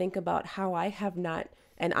and I think about how I have not,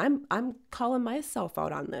 and I'm calling myself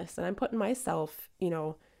out on this, and I'm putting myself,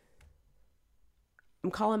 I'm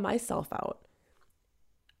calling myself out.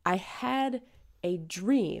 I had a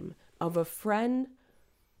dream of a friend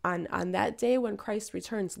on that day when Christ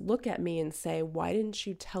returns, look at me and say, why didn't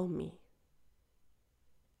you tell me?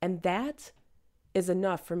 And that is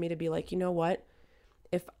enough for me to be like, you know what?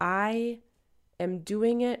 If I am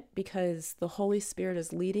doing it because the Holy Spirit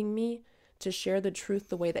is leading me to share the truth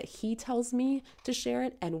the way that he tells me to share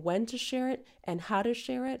it, and when to share it, and how to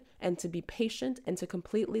share it, and to be patient and to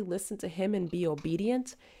completely listen to him and be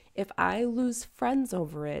obedient, if I lose friends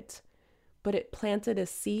over it, but it planted a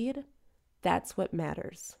seed, that's what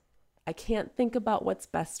matters. I can't think about what's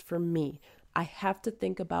best for me. I have to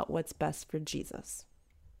think about what's best for Jesus.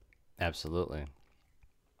 Absolutely.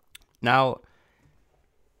 Now,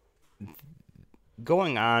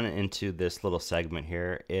 going on into this little segment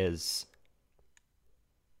here is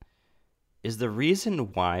the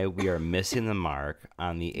reason why we are missing the mark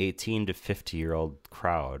on the 18 to 50-year-old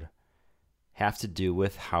crowd have to do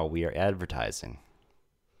with how we are advertising.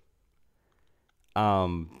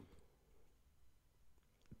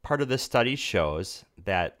 Part of this study shows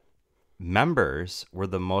that members were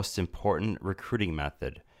the most important recruiting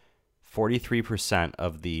method. 43%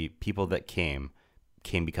 of the people that came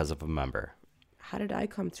because of a member. How did I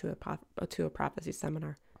come to a prophecy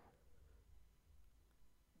seminar?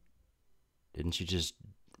 Didn't you just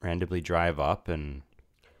randomly drive up and...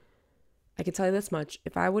 I can tell you this much.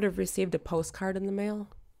 If I would have received a postcard in the mail,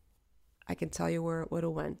 I can tell you where it would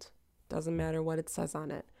have went. Doesn't matter what it says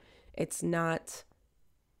on it. It's not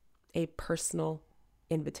a personal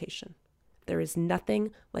invitation. There is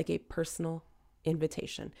nothing like a personal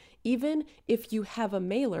invitation. Even if you have a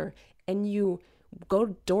mailer and you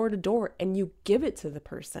go door to door and you give it to the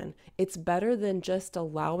person, it's better than just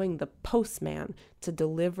allowing the postman to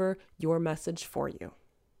deliver your message for you.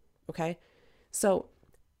 Okay? So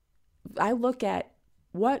I look at,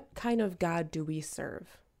 what kind of God do we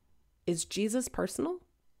serve? Is Jesus personal?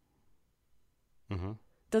 Mm-hmm.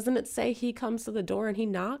 Doesn't it say he comes to the door and he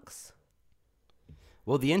knocks?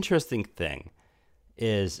 Well, the interesting thing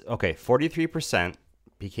is, 43%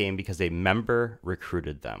 became because a member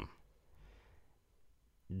recruited them.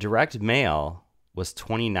 Direct mail was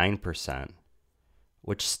 29%,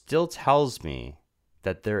 which still tells me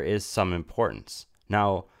that there is some importance.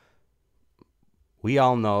 Now, we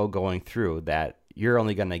all know going through that you're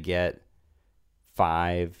only going to get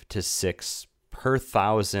 5 to 6 per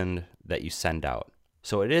 1,000 that you send out.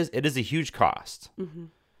 So it is a huge cost. Mm-hmm.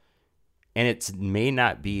 And it may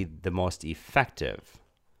not be the most effective.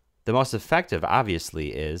 The most effective,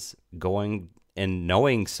 obviously, is going and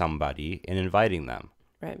knowing somebody and inviting them.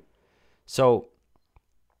 Right. So,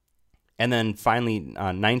 and then finally,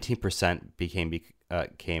 19%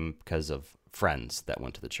 came because of friends that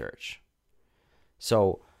went to the church.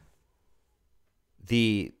 So,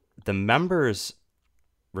 the members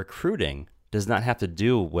recruiting does not have to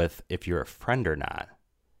do with if you're a friend or not.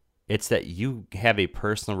 It's that you have a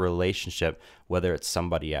personal relationship, whether it's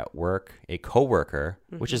somebody at work, a coworker,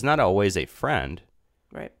 mm-hmm. which is not always a friend.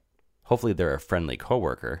 Right. Hopefully they're a friendly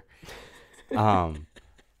coworker.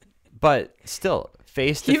 But still,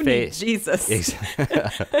 face-to-face. You need Jesus.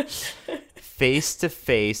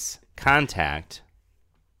 Face-to-face contact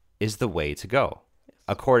is the way to go,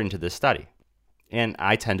 according to this study. And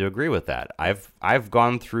I tend to agree with that. I've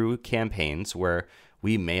gone through campaigns where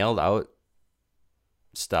we mailed out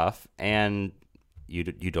stuff and you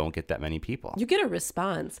don't get that many people. You get a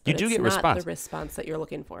response, but you do get response. The response that you're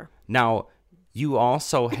looking for. Now, you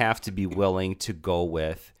also have to be willing to go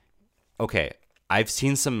with, okay, I've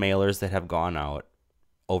seen some mailers that have gone out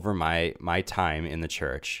over my time in the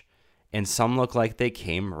church, and some look like they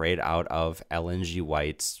came right out of Ellen G.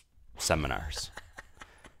 White's seminars.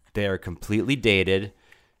 They're completely dated.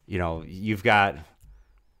 You know, you've got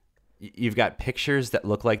pictures that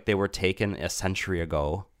look like they were taken a century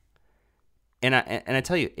ago. And I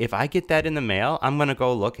tell you, if I get that in the mail, I'm going to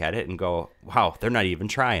go look at it and go, wow, they're not even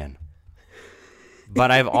trying. But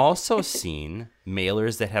I've also seen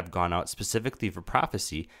mailers that have gone out specifically for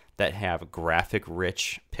prophecy that have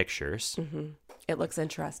graphic-rich pictures. Mm-hmm. It looks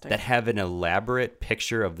interesting. That have an elaborate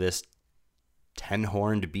picture of this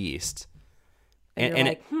 10-horned beast. And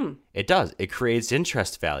like, it does. It creates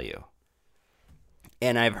interest value.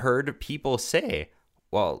 And I've heard people say,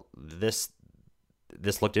 well, this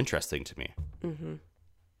looked interesting to me. Mm-hmm.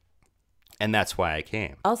 And that's why I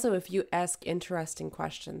came. Also, if you ask interesting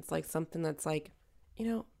questions, like something that's like,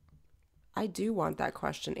 I do want that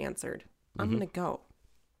question answered, I'm going to go.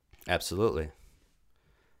 Absolutely.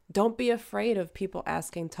 Don't be afraid of people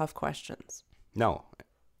asking tough questions. No.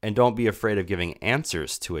 And don't be afraid of giving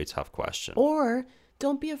answers to a tough question. Or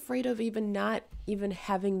don't be afraid of not even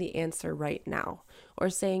having the answer right now. Or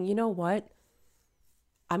saying, you know what?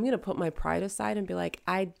 I'm going to put my pride aside and be like,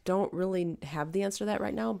 I don't really have the answer to that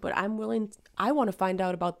right now, but I want to find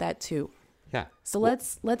out about that too. Yeah. So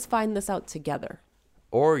let's find this out together.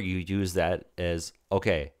 Or you use that as,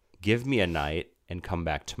 okay, give me a night and come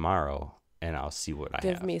back tomorrow and I'll see what I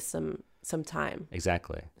have. Give me some time.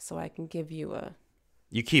 Exactly. So I can give you a...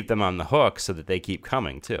 You keep them on the hook so that they keep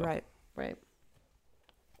coming too. Right.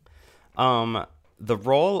 The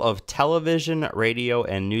role of television, radio,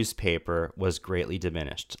 and newspaper was greatly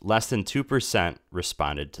diminished. Less than 2%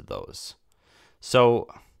 responded to those. So,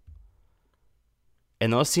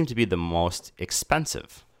 and those seem to be the most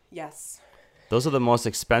expensive. Yes. Those are the most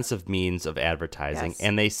expensive means of advertising, yes.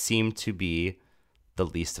 and they seem to be the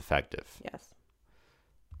least effective. Yes.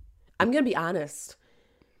 I'm going to be honest.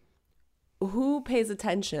 Who pays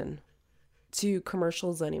attention to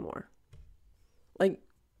commercials anymore? Like,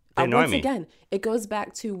 once again, it goes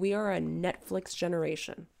back to we are a Netflix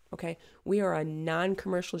generation, okay? We are a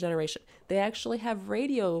non-commercial generation. They actually have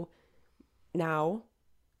radio now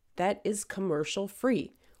that is commercial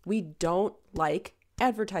free. We don't like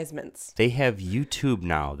advertisements. They have YouTube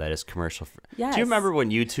now that is commercial free. Yes. Do you remember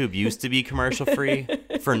when YouTube used to be commercial free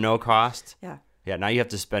for no cost? Yeah. Yeah, now you have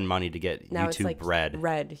to spend money to get now YouTube it's like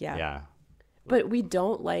Red. Yeah. Yeah. But we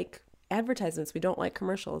don't like advertisements. We don't like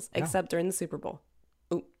commercials, except during the Super Bowl.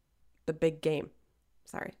 Ooh, the big game.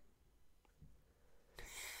 Sorry.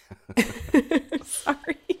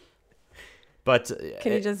 Sorry. But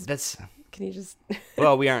Can you just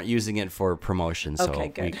well, we aren't using it for promotion, so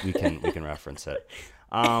okay, good. we can reference it.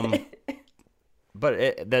 But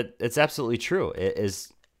it's absolutely true. It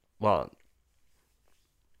is, well,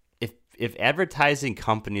 if advertising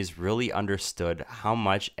companies really understood how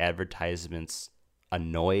much advertisements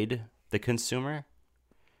annoyed the consumer,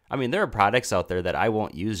 I mean, there are products out there that I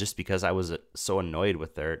won't use just because I was so annoyed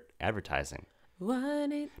with their advertising.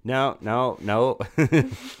 No.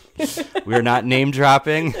 We're not name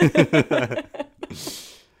dropping.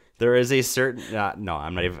 There is a certain no,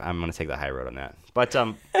 I'm going to take the high road on that. But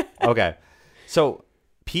okay. So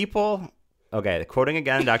quoting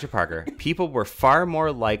again Dr. Parker, people were far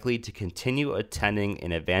more likely to continue attending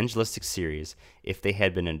an evangelistic series if they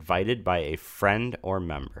had been invited by a friend or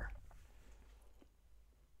member.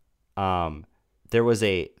 There was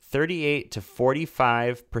a 38 to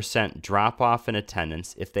 45% drop off in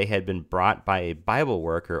attendance if they had been brought by a Bible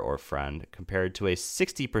worker or friend, compared to a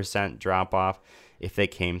 60% drop off if they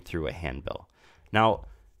came through a handbill. Now,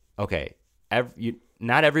 okay,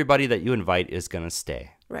 not everybody that you invite is going to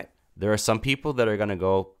stay. Right. There are some people that are going to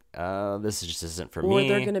go, this just isn't for me. Or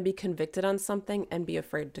they're going to be convicted on something and be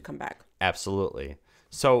afraid to come back. Absolutely.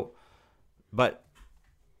 So, but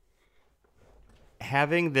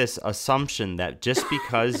having this assumption that just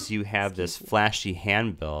because you have this flashy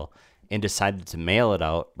handbill and decided to mail it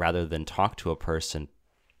out rather than talk to a person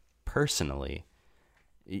personally,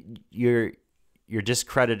 you're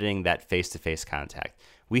discrediting that face-to-face contact.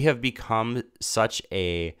 We have become such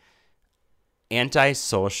a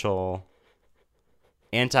antisocial,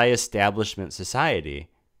 anti-establishment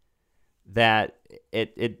society that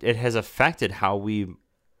it has affected how we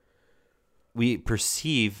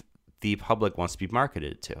perceive the public wants to be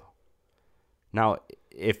marketed to. Now,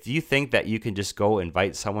 if you think that you can just go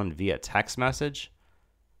invite someone via text message,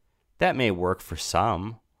 that may work for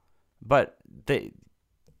some, but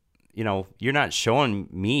you're not showing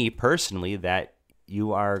me personally that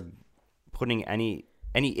you are putting any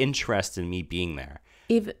interest in me being there.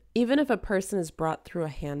 Even if a person is brought through a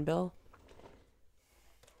handbill,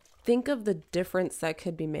 think of the difference that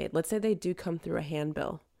could be made. Let's say they do come through a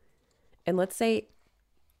handbill, and let's say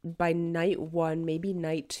by night 1, maybe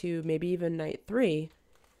night 2, maybe even night 3,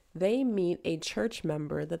 they meet a church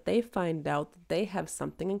member that they find out that they have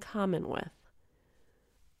something in common with.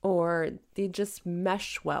 Or they just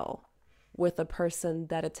mesh well with a person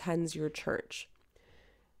that attends your church.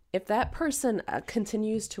 If that person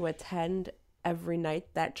continues to attend every night,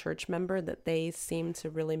 that church member that they seem to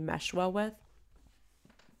really mesh well with,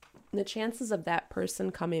 the chances of that person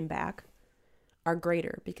coming back are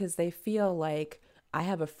greater because they feel like, I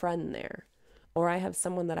have a friend there, or I have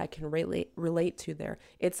someone that I can relate to there.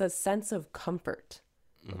 It's a sense of comfort.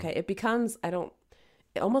 Okay. It becomes,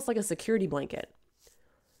 almost like a security blanket.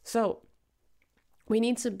 So we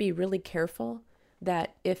need to be really careful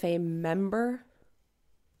that if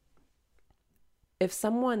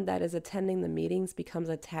someone that is attending the meetings becomes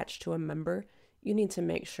attached to a member, you need to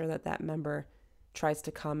make sure that that member tries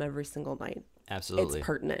to come every single night. Absolutely. It's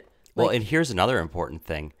pertinent. Well, and here's another important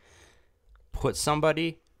thing. Put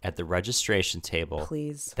somebody at the registration table,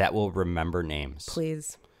 please, that will remember names.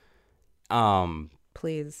 Please.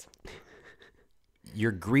 Please.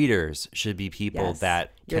 Your greeters should be people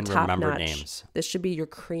that can remember names. This should be your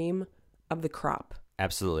cream of the crop.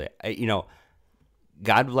 Absolutely.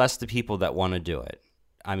 God bless the people that want to do it.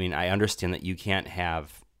 I mean, I understand that you can't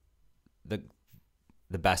have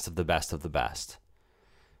the best of the best of the best,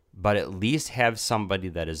 but at least have somebody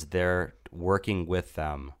that is there working with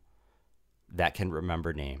them that can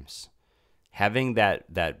remember names. Having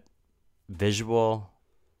that visual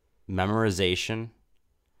memorization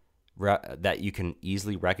that you can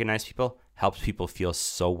easily recognize people helps people feel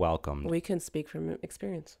so welcomed. We can speak from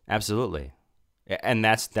experience. Absolutely. And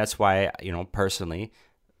that's why, personally,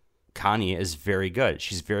 Connie is very good.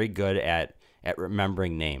 She's very good at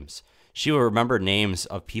remembering names. She will remember names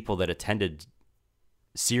of people that attended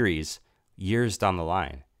series years down the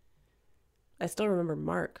line. I still remember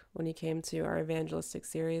Mark when he came to our evangelistic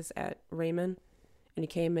series at Raymond, and he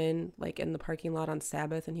came in like in the parking lot on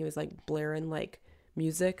Sabbath, and he was like blaring like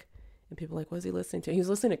music, and people were like, what is he listening to? He was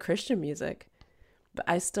listening to Christian music. But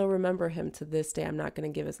I still remember him to this day. I'm not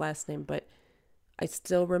going to give his last name, but I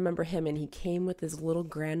still remember him, and he came with his little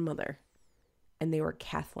grandmother, and they were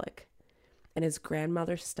Catholic, and his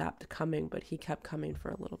grandmother stopped coming, but he kept coming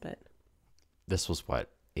for a little bit. This was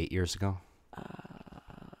what, 8 years ago?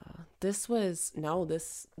 This is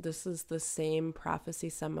the same prophecy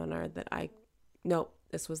seminar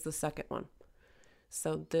this was the second one.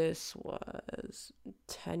 So this was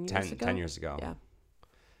 10 years ago. 10 years ago. Yeah.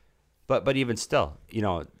 But even still,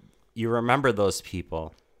 you remember those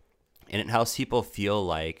people, and it helps people feel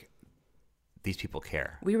like these people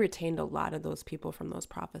care. We retained a lot of those people from those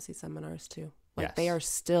prophecy seminars too. Yes. They are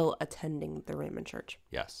still attending the Raymond Church.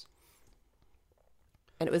 Yes.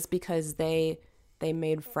 And it was because they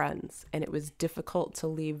made friends, and it was difficult to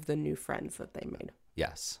leave the new friends that they made.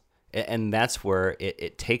 Yes. And that's where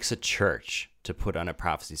it takes a church to put on a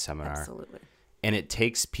prophecy seminar. Absolutely. And it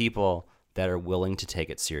takes people that are willing to take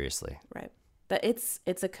it seriously. Right. But it's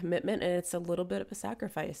a commitment, and it's a little bit of a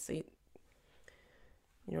sacrifice. You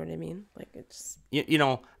know what I mean? Like it's...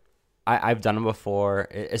 I've done them before,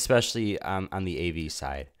 especially on the AV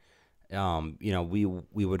side.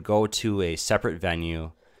 We would go to a separate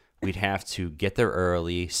venue. We'd have to get there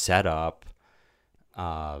early, set up,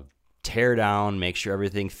 tear down, make sure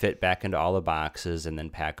everything fit back into all the boxes, and then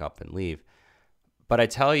pack up and leave. But I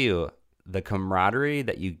tell you, the camaraderie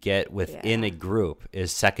that you get within a group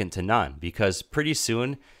is second to none, because pretty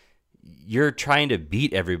soon you're trying to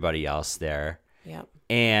beat everybody else there. Yep.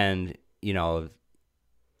 And, you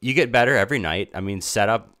get better every night. I mean, set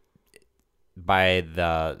up by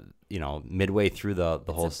the, midway through the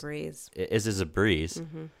whole... It's a breeze. It is a breeze.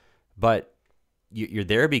 Mm-hmm. But you're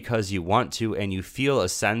there because you want to, and you feel a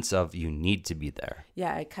sense of you need to be there.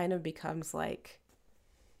 Yeah, it kind of becomes like...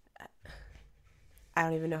 I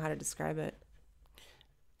don't even know how to describe it.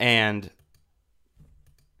 And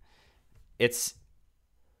it's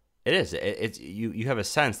you have a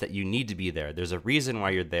sense that you need to be there. There's a reason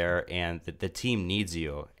why you're there, and the team needs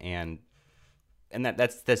you, and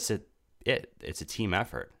that's it. It's a team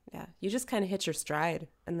effort. Yeah, you just kind of hit your stride,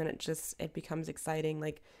 and then it becomes exciting.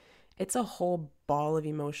 Like it's a whole ball of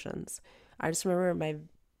emotions. I just remember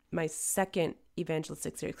my second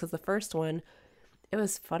evangelistic series, because the first one, it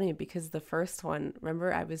was funny because the first one,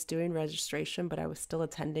 remember, I was doing registration, but I was still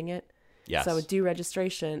attending it. Yes. So I would do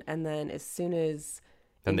registration, and then as soon as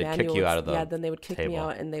then they'd kick you out of the then they would kick table. me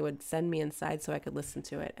out, and they would send me inside so I could listen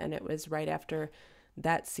to it. And it was right after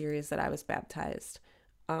that series that I was baptized.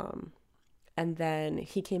 And then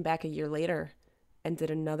he came back a year later and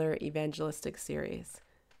did another evangelistic series.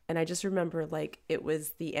 And I just remember, like, it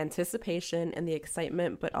was the anticipation and the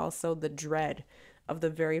excitement, but also the dread of the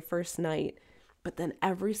very first night. But then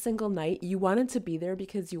every single night you wanted to be there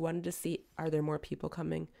because you wanted to see, are there more people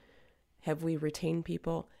coming? Have we retained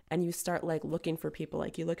people? And you start like looking for people.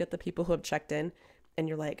 Like you look at the people who have checked in, and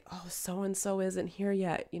you're like, oh, so-and-so isn't here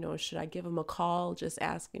yet. Should I give them a call? Just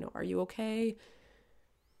ask, are you okay?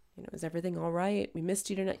 Is everything all right? We missed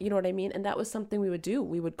you tonight. You know what I mean? And that was something we would do.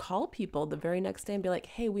 We would call people the very next day and be like,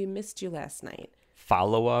 hey, we missed you last night.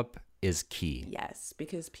 Follow-up is key. Yes,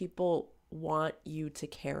 because people want you to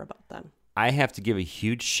care about them. I have to give a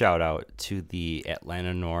huge shout out to the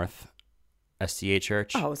Atlanta North SDA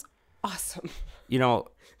Church. Oh, it was awesome.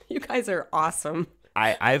 You guys are awesome.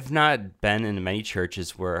 I've not been in many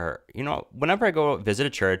churches where, whenever I go visit a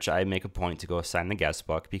church, I make a point to go sign the guest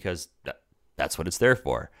book because that's what it's there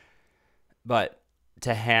for. But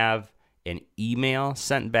to have an email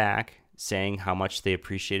sent back saying how much they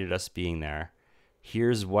appreciated us being there,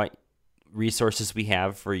 here's what resources we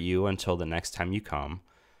have for you until the next time you come,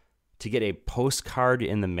 to get a postcard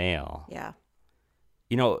in the mail. Yeah.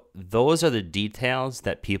 Those are the details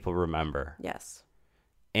that people remember. Yes.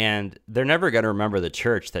 And they're never going to remember the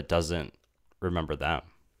church that doesn't remember them.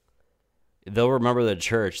 They'll remember the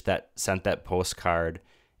church that sent that postcard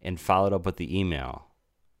and followed up with the email.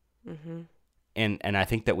 Mm-hmm. And I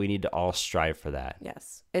think that we need to all strive for that.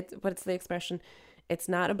 Yes. But it's the expression, it's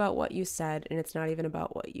not about what you said, and it's not even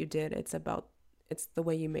about what you did. It's the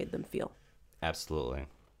way you made them feel. Absolutely.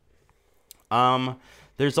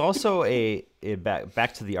 There's also a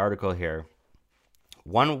back to the article here,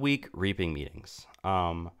 1 week reaping meetings.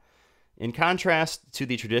 In contrast to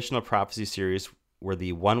the traditional prophecy series were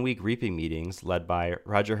the 1 week reaping meetings led by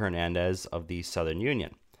Roger Hernandez of the Southern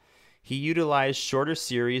Union. He utilized shorter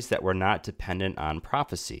series that were not dependent on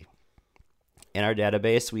prophecy. In our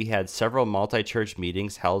database, we had several multi-church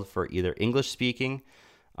meetings held for either English-speaking,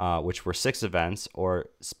 which were 6 events, or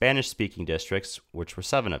Spanish-speaking districts, which were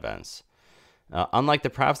 7 events. Unlike the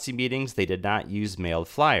prophecy meetings, they did not use mailed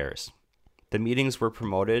flyers. The meetings were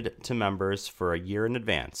promoted to members for a year in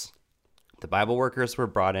advance. The Bible workers were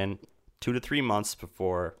brought in 2 to 3 months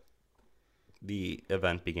before the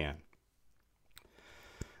event began.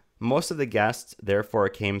 Most of the guests, therefore,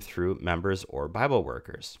 came through members or Bible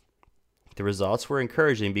workers. The results were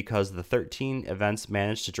encouraging because the 13 events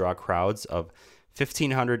managed to draw crowds of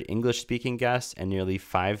 1,500 English-speaking guests and nearly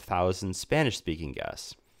 5,000 Spanish-speaking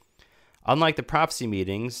guests. Unlike the prophecy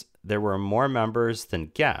meetings, there were more members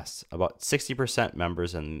than guests, about 60%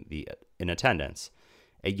 members in attendance.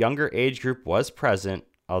 A younger age group was present,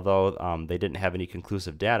 although they didn't have any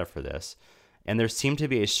conclusive data for this, and there seemed to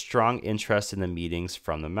be a strong interest in the meetings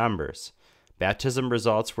from the members. Baptism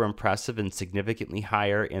results were impressive and significantly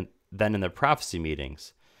higher than in the prophecy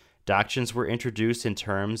meetings. Doctrines were introduced in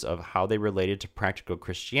terms of how they related to practical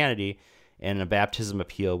Christianity, and a baptism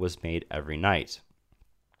appeal was made every night.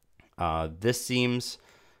 This seems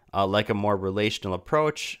like a more relational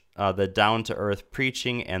approach. The down-to-earth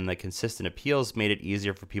preaching and the consistent appeals made it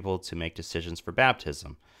easier for people to make decisions for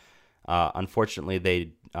baptism. Unfortunately,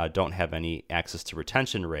 they don't have any access to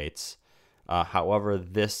retention rates. However,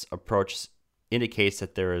 this approach indicates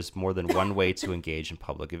that there is more than one way to engage in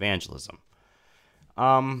public evangelism.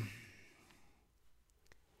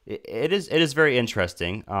 It is very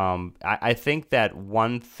interesting. I think that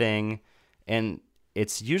one thing, and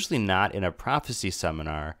it's usually not in a prophecy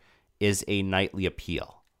seminar, is a nightly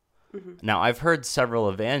appeal. Mm-hmm. Now, I've heard several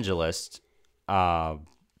evangelists that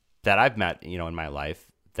I've met, in my life,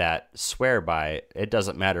 that swear by it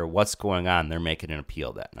doesn't matter what's going on, they're making an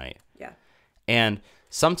appeal that night. Yeah. And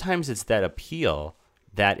sometimes it's that appeal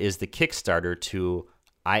that is the Kickstarter to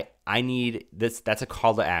I need this. That's a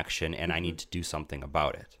call to action, and I need to do something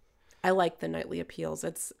about it. I like the nightly appeals.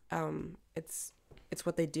 It's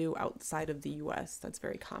what they do outside of the U.S. That's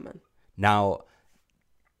very common. Now,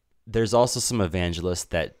 there's also some evangelists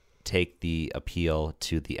that take the appeal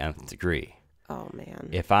to the nth degree. Oh, man.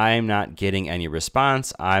 If I'm not getting any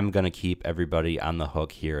response, I'm going to keep everybody on the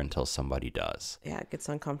hook here until somebody does. Yeah, it gets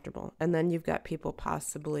uncomfortable. And then you've got people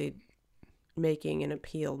possibly making an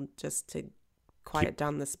appeal just to quiet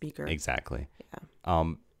down the speaker. Exactly.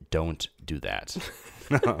 Yeah. Don't do that.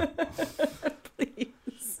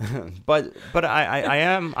 Please. But I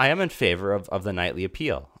am in favor of the nightly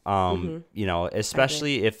appeal.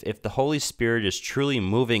 Especially if the Holy Spirit is truly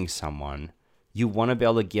moving someone, you want to be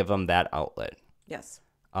able to give them that outlet. Yes.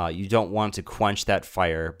 You don't want to quench that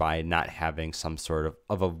fire by not having some sort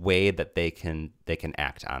of a way that they can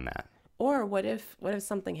act on that. Or what if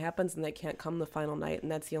something happens and they can't come the final night,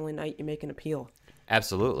 and that's the only night you make an appeal?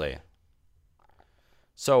 Absolutely.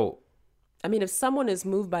 So, I mean, if someone is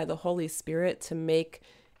moved by the Holy Spirit to make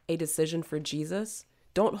a decision for Jesus,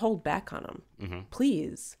 don't hold back on them. Mm-hmm.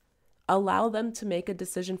 Please allow them to make a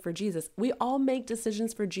decision for Jesus. We all make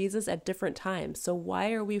decisions for Jesus at different times. So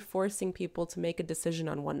why are we forcing people to make a decision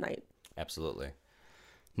on one night? Absolutely.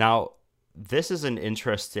 Now, this is an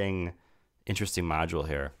interesting module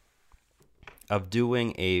here of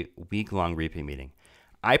doing a week-long reaping meeting.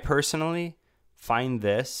 I personally find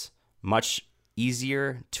this much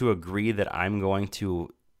easier to agree that I'm going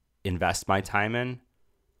to invest my time in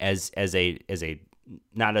as a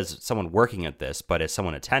not as someone working at this, but as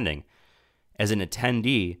someone attending, as an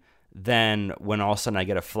attendee, than when all of a sudden I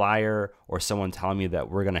get a flyer or someone telling me that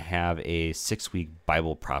we're going to have a 6-week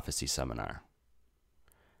Bible prophecy seminar.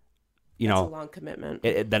 That's a long commitment.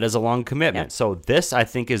 That is a long commitment. Yeah. So this, I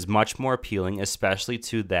think, is much more appealing, especially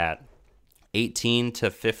to that 18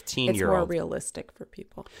 to 15-year-old. It's more realistic for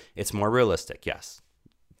people. It's more realistic, yes.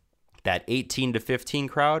 That 18 to 15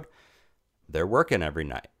 crowd, they're working every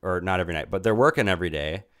night, or not every night, but they're working every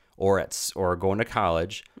day, or going to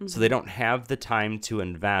college, mm-hmm. so they don't have the time to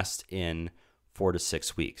invest in 4 to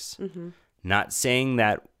 6 weeks. Mm-hmm. Not saying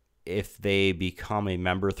that if they become a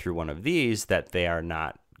member through one of these, that they are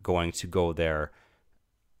not going to go there,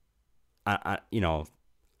 on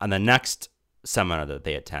the next seminar that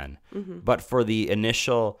they attend. Mm-hmm. But for the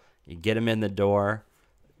initial, you get them in the door,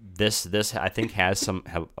 this I think has some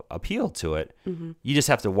appeal to it. Mm-hmm. You just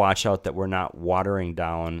have to watch out that we're not watering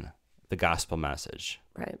down the gospel message.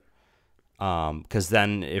 Right. Because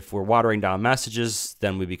then if we're watering down messages,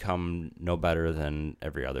 then we become no better than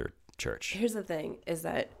every other church. Here's the thing, is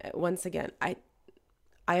that, once again, I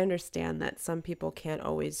understand that some people can't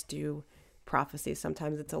always do prophecy.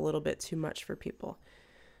 Sometimes it's a little bit too much for people.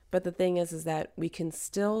 But the thing is that we can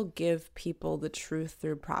still give people the truth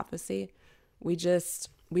through prophecy. We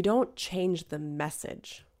don't change the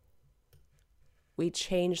message. We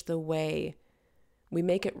change the way, we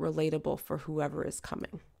make it relatable for whoever is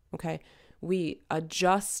coming, okay? We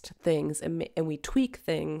adjust things and we tweak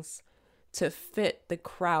things to fit the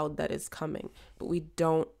crowd that is coming, but we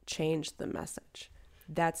don't change the message.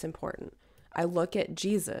 That's important. I look at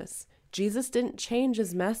Jesus. Jesus didn't change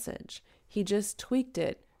his message. He just tweaked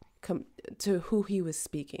it to who he was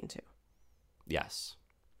speaking to. Yes.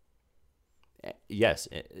 Yes.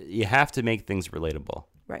 You have to make things relatable.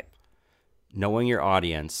 Right. Knowing your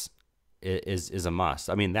audience is a must.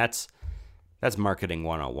 I mean, that's marketing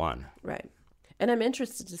 101. Right. And I'm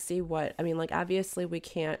interested to see obviously we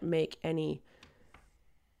can't make any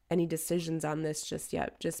decisions on this just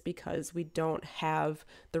yet, just because we don't have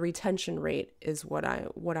the retention rate is what I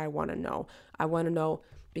want to know. I want to know,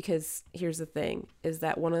 because here's the thing, is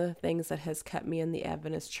that one of the things that has kept me in the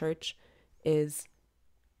Adventist church is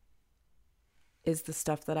the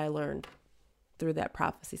stuff that I learned through that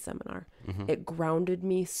prophecy seminar. Mm-hmm. It grounded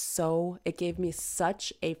me it gave me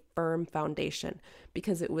such a firm foundation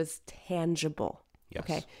because it was tangible. Yes.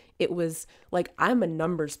 Okay. It was like, I'm a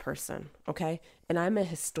numbers person. Okay. And I'm a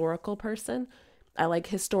historical person. I like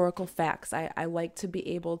historical facts. I like to be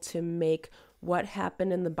able to make what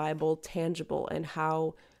happened in the Bible tangible and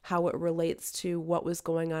how it relates to what was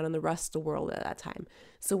going on in the rest of the world at that time.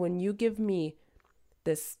 So when you give me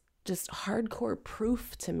this just hardcore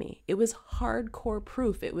proof to me, it was hardcore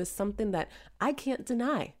proof. It was something that I can't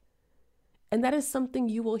deny. And that is something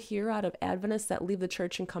you will hear out of Adventists that leave the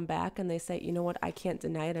church and come back and they say, you know what, I can't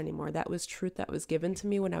deny it anymore. That was truth that was given to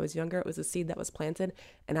me when I was younger. It was a seed that was planted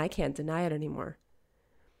and I can't deny it anymore.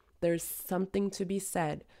 There's something to be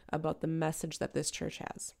said about the message that this church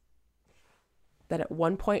has. That at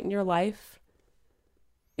one point in your life,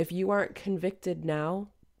 if you aren't convicted now,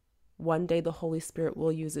 one day the Holy Spirit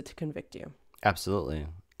will use it to convict you. Absolutely.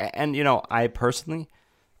 And, I personally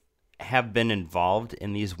have been involved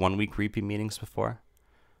in these 1 week reaping meetings before.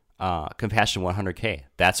 Compassion 100K.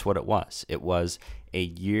 That's what it was. It was a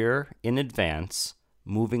year in advance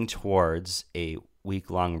moving towards a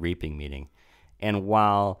week-long reaping meeting. And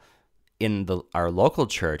while in our local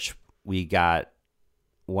church, we got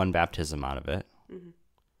one baptism out of it, mm-hmm.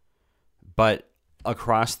 but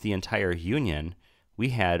across the entire union, we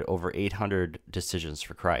had over 800 decisions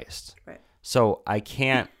for Christ. Right. So I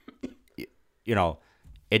can't,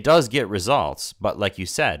 it does get results, but like you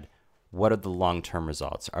said, what are the long-term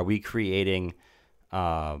results? Are we creating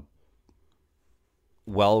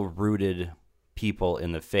well-rooted people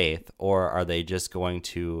in the faith, or are they just going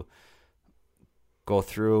to go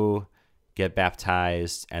through, get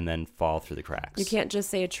baptized, and then fall through the cracks? You can't just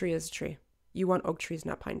say a tree is a tree. You want oak trees,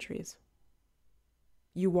 not pine trees.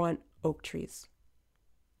 You want oak trees.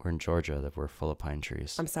 We're in Georgia, that we're full of pine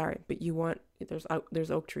trees. I'm sorry, but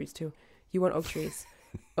there's oak trees too. You want oak trees.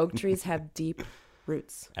 Oak trees have deep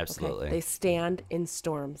roots. Absolutely. Okay? They stand in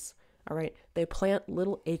storms. All right. They plant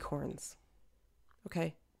little acorns.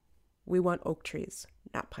 Okay. We want oak trees,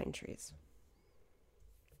 not pine trees.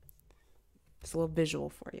 It's a little visual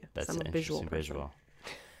for you. That's an interesting visual.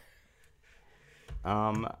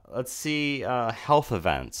 Let's see. Health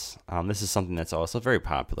events. This is something that's also very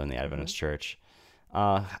popular in the Adventist mm-hmm. church.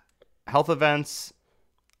 Health events.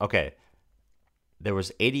 Okay. There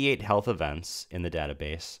was 88 health events in the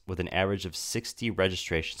database with an average of 60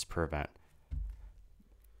 registrations per event.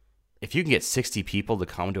 If you can get 60 people to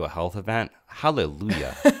come to a health event,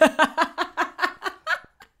 hallelujah.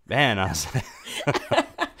 Man, it's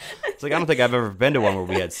like, I don't think I've ever been to one where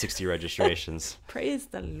we had 60 registrations. Praise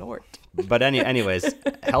the Lord. But anyways,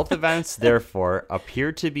 health events, therefore,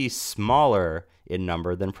 appear to be smaller in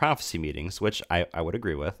number than prophecy meetings, which I would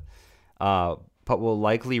agree with. But will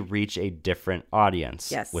likely reach a different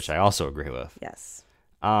audience, yes. which I also agree with. Yes.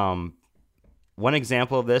 One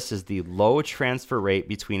example of this is the low transfer rate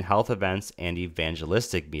between health events and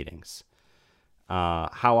evangelistic meetings.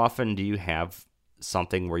 How often do you have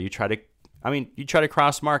something where you try to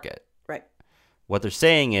cross market? Right. What they're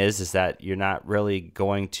saying is that you're not really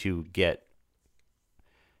going to get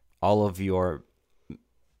all of your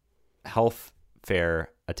health fair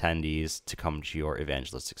attendees to come to your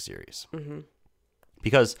evangelistic series. Mm-hmm.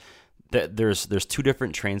 Because there's two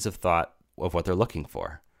different trains of thought of what they're looking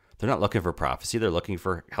for. They're not looking for prophecy. They're looking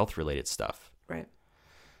for health-related stuff. Right.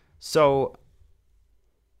 So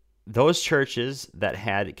those churches that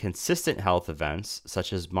had consistent health events,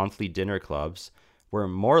 such as monthly dinner clubs, were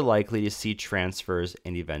more likely to see transfers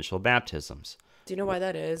and eventual baptisms. Do you know why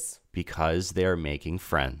that is? Because they're making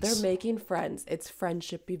friends. They're making friends. It's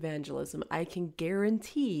friendship evangelism. I can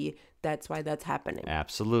guarantee that's why that's happening.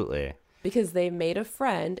 Absolutely. Because they made a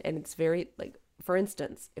friend, and it's very, like, for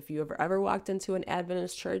instance, if you ever walked into an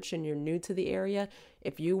Adventist church and you're new to the area,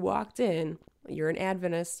 if you walked in, you're an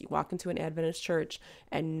Adventist, you walk into an Adventist church,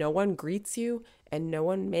 and no one greets you, and no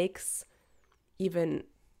one makes even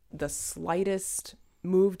the slightest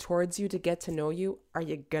move towards you to get to know you, are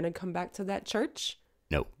you going to come back to that church?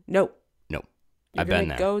 No. No. No. You're I've been gonna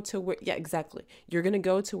there. go to where, yeah, exactly. You're going to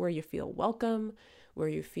go to where you feel welcome, where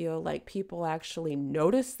you feel like people actually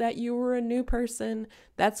notice that you were a new person.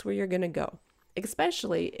 That's where you're going to go.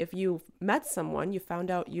 Especially if you've met someone, you found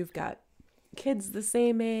out you've got kids the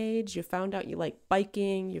same age, you found out you like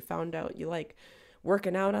biking, you found out you like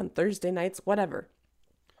working out on Thursday nights, whatever.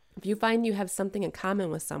 If you find you have something in common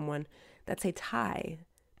with someone, that's a tie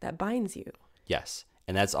that binds you. Yes.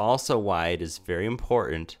 And that's also why it is very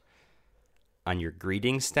important on your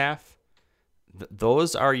greeting staff.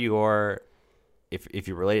 Those are your, if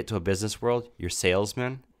you relate it to a business world, your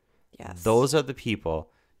salesmen. Yes. Those are the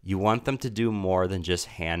people. You want them to do more than just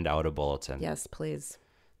hand out a bulletin. Yes, please.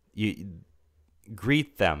 You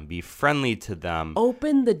greet them, be friendly to them.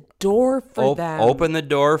 Open the door for them. Open the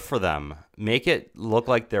door for them. Make it look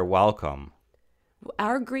like they're welcome.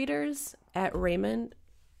 Our greeters at Raymond,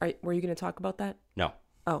 were you going to talk about that? No.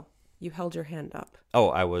 Oh, you held your hand up. Oh,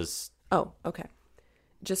 I was. Oh, okay.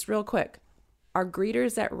 Just real quick. Our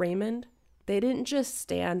greeters at Raymond, they didn't just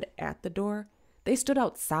stand at the door. They stood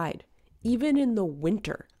outside, even in the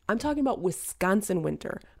winter. I'm talking about Wisconsin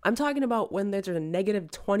winter. I'm talking about when there's a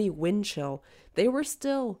negative 20 wind chill. They were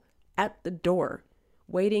still at the door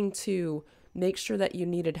waiting to make sure that you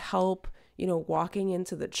needed help, walking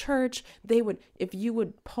into the church. They would, if you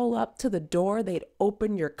would pull up to the door, they'd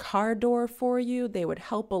open your car door for you. They would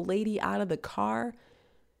help a lady out of the car.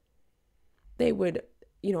 They would,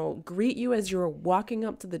 greet you as you were walking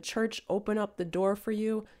up to the church, open up the door for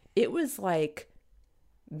you. It was like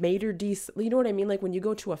maitre d', you know what I mean? Like when you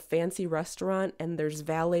go to a fancy restaurant and there's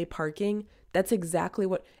valet parking, that's exactly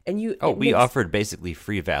what, we offered basically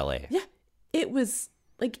free valet. Yeah. It was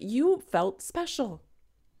like you felt special.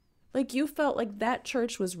 Like you felt like that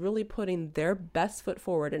church was really putting their best foot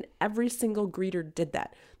forward, and every single greeter did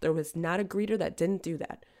that. There was not a greeter that didn't do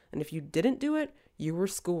that. And if you didn't do it, you were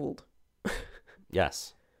schooled.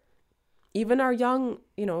 Yes. Even our young,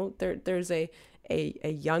 there's a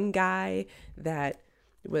young guy that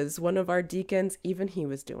was one of our deacons. Even he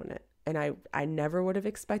was doing it. And I never would have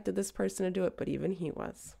expected this person to do it, but even he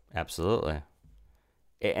was. Absolutely.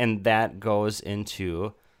 And that goes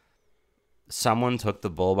into someone took the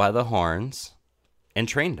bull by the horns and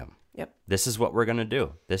trained him. Yep. This is what we're going to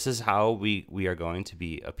do. This is how we are going to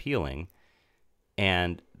be appealing,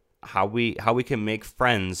 and how we can make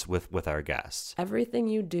friends with our guests. Everything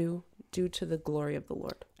you do to the glory of the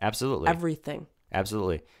Lord. Absolutely. Everything.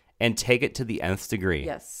 Absolutely. And take it to the nth degree.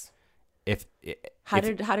 Yes. How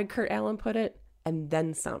did Kurt Allen put it? And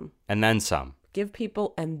then some. And then some. Give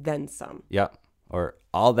people and then some. Yep. Or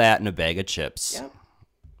all that in a bag of chips. Yep.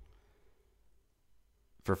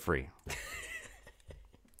 For free.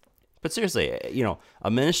 But seriously,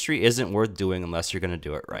 a ministry isn't worth doing unless you're going to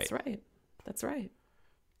do it right. That's right.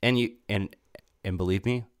 And believe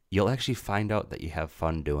me, you'll actually find out that you have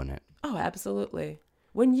fun doing it. Oh, absolutely.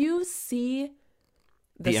 When you see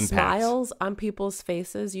the smiles on people's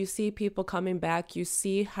faces, you see people coming back, you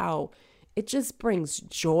see how it just brings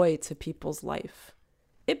joy to people's life.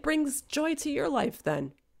 It brings joy to your life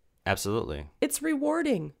then. Absolutely. It's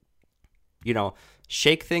rewarding.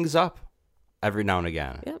 Shake things up every now and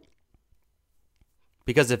again. Yep.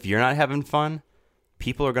 Because if you're not having fun,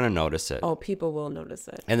 people are going to notice it. Oh, people will notice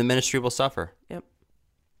it. And the ministry will suffer. Yep.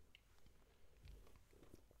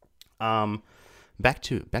 Back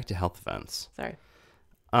to health events. Sorry.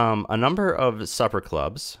 A number of supper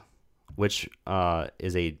clubs, which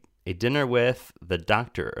is a dinner with the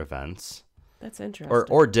doctor events. That's interesting.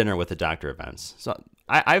 Or dinner with the doctor events. So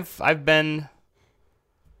I've been,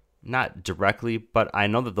 not directly, but I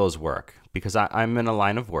know that those work because I'm in a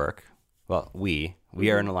line of work. Well, we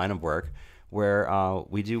are in a line of work where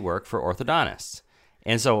we do work for orthodontists.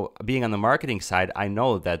 And so being on the marketing side, I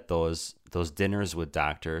know that those dinners with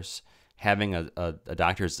doctors, having a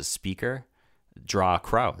doctor as a speaker, draw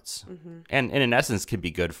crowds. And in essence can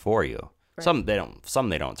be good for you. Right. Some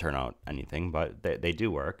they don't turn out anything, but they do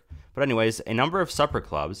work. But anyways, a number of supper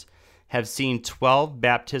clubs have seen 12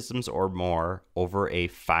 baptisms or more over a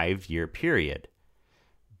 5-year period.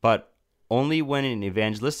 But only when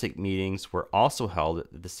evangelistic meetings were also held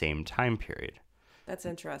at the same time period. That's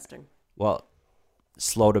interesting. Well,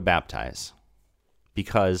 slow to baptize.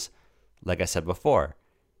 Because, like I said before,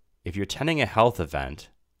 if you're attending a health event,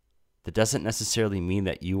 that doesn't necessarily mean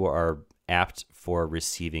that you are apt for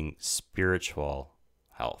receiving spiritual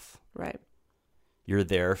health. Right. You're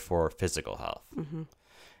there for physical health. Mm-hmm.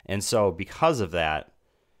 And so because of that,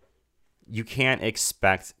 you can't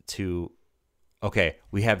expect to, okay,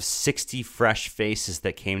 we have 60 fresh faces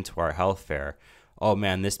that came to our health fair. Oh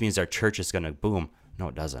man, this means our church is going to boom. No,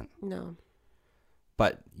 it doesn't. No.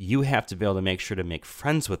 But you have to be able to make sure to make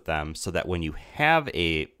friends with them so that when you have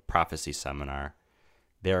a prophecy seminar,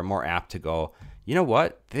 they're more apt to go, you know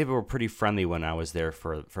what? They were pretty friendly when I was there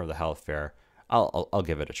for the health fair. I'll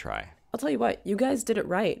give it a try. I'll tell you what, you guys did it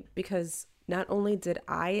right, because not only did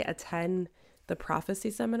I attend the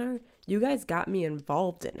prophecy seminar, you guys got me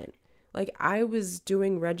involved in it. Like, I was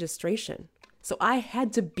doing registration, so I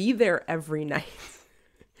had to be there every night.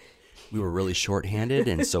 We were really shorthanded,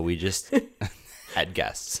 and so we just had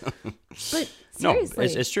guests. But seriously. No,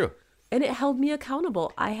 it's true. And it held me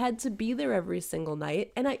accountable. I had to be there every single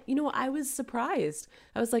night. And I was surprised.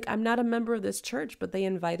 I was like, I'm not a member of this church, but they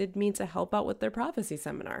invited me to help out with their prophecy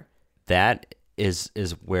seminar. That is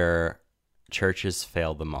where churches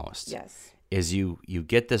fail the most. Yes. Is you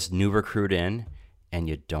get this new recruit in and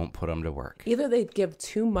you don't put them to work. Either they give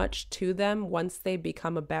too much to them once they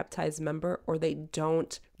become a baptized member, or they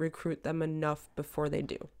don't recruit them enough before they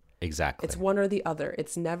do. Exactly. It's one or the other.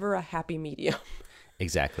 It's never a happy medium.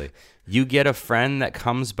 Exactly. You get a friend that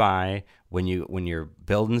comes by when you're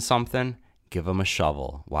building something, give them a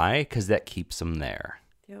shovel. Why? Because that keeps them there.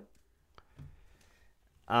 Yep.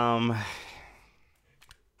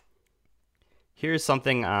 Here's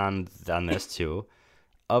something on this too.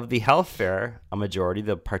 Of the health fair, a majority of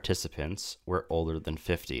the participants were older than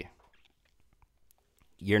 50.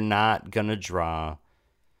 You're not gonna draw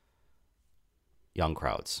young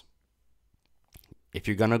crowds. If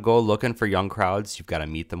you're going to go looking for young crowds, you've got to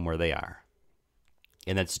meet them where they are.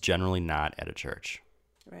 And that's generally not at a church.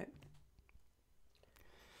 Right.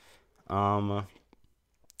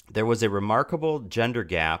 There was a remarkable gender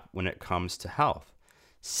gap when it comes to health.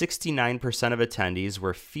 69% of attendees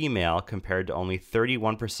were female compared to only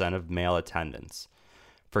 31% of male attendance.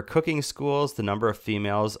 For cooking schools, the number of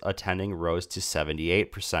females attending rose to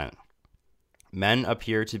 78%. Men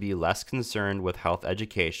appear to be less concerned with health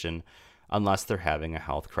education unless they're having a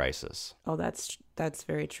health crisis. Oh, that's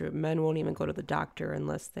very true. Men won't even go to the doctor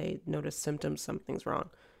unless they notice symptoms, something's wrong.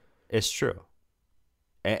 It's true.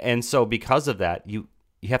 And so because of that, you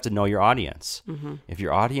have to know your audience. Mm-hmm. If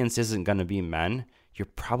your audience isn't going to be men, you're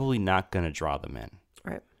probably not going to draw them in.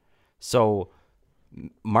 Right. So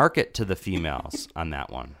market to the females on that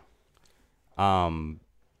one.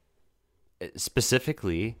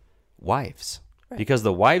 Specifically, wives. Right. Because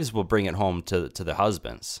the wives will bring it home to the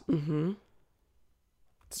husbands. Mm-hmm.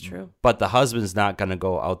 It's true. But the husband's not going to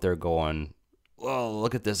go out there going, well,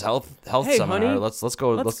 look at this health hey, seminar. Honey, let's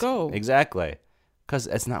go. Let's go. Exactly. Because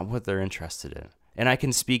it's not what they're interested in. And I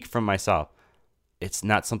can speak from myself. It's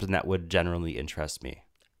not something that would generally interest me.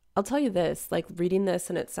 I'll tell you this, like reading this,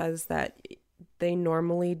 and it says that they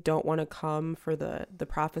normally don't want to come for the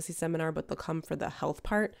prophecy seminar, but they'll come for the health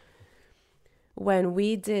part. When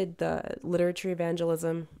we did the literature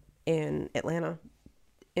evangelism in Atlanta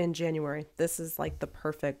in January, this is like the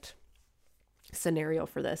perfect scenario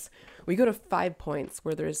for this. We go to 5 Points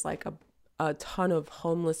where there's like a ton of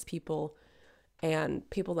homeless people and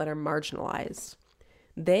people that are marginalized.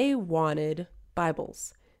 They wanted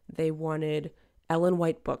Bibles. They wanted Ellen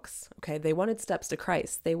White books. Okay. They wanted Steps to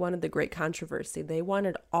Christ. They wanted The Great Controversy. They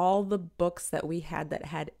wanted all the books that we had that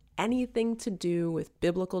had anything to do with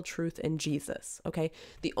biblical truth and Jesus. Okay.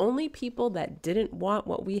 The only people that didn't want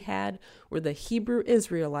what we had were the Hebrew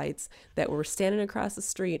Israelites that were standing across the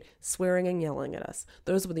street swearing and yelling at us.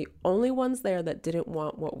 Those were the only ones there that didn't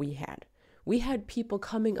want what we had. We had people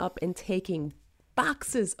coming up and taking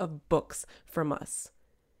boxes of books from us.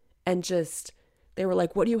 And they were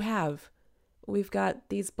like, what do you have? We've got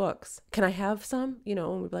these books. Can I have some?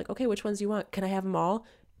 And we'd be like, okay, which ones do you want? Can I have them all?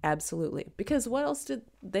 Absolutely. Because what else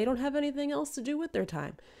they don't have anything else to do with their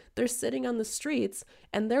time. They're sitting on the streets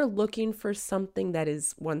and they're looking for something that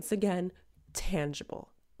is, once again, tangible,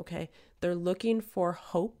 okay? They're looking for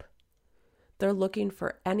hope. They're looking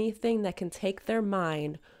for anything that can take their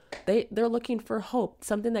mind. They're looking for hope,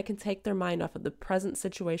 something that can take their mind off of the present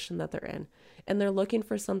situation that they're in. And they're looking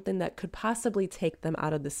for something that could possibly take them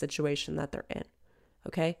out of the situation that they're in,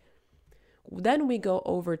 okay? Then we go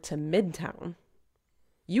over to Midtown.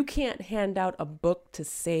 You can't hand out a book to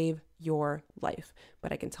save your life.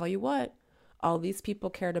 But I can tell you what, all these people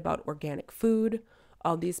cared about organic food.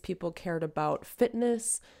 All these people cared about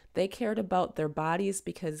fitness. They cared about their bodies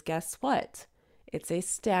because guess what? It's a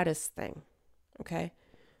status thing, okay?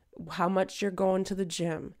 How much you're going to the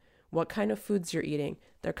gym, what kind of foods you're eating.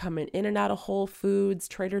 They're coming in and out of Whole Foods,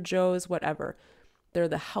 Trader Joe's, whatever. They're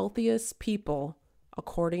the healthiest people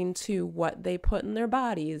according to what they put in their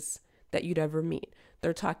bodies that you'd ever meet.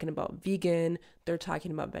 They're talking about vegan. They're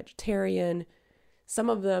talking about vegetarian. Some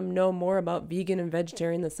of them know more about vegan and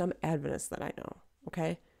vegetarian than some Adventists that I know,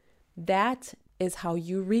 okay? That is how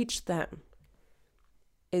you reach them,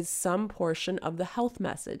 is some portion of the health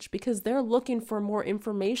message, because they're looking for more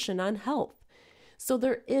information on health. So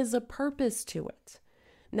there is a purpose to it.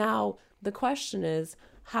 Now, the question is,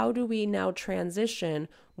 how do we now transition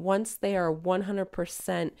once they are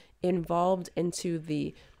 100% involved into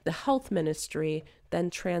the health ministry, then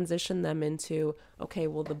transition them into, okay,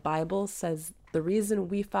 well, the Bible says the reason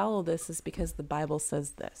we follow this is because the Bible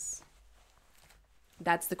says this.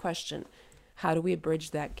 That's the question. How do we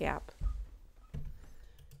bridge that gap?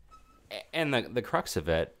 And the crux of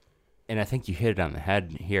it, and I think you hit it on the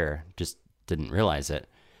head here, just didn't realize it,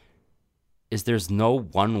 is there's no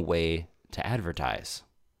one way to advertise.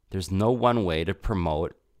 There's no one way to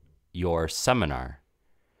promote your seminar.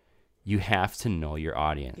 You have to know your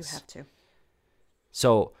audience. You have to.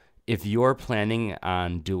 So if you're planning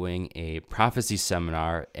on doing a prophecy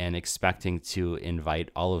seminar and expecting to invite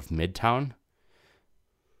all of Midtown,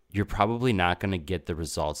 you're probably not going to get the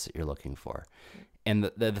results that you're looking for. And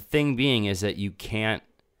the thing being is that you can't,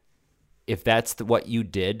 if that's what you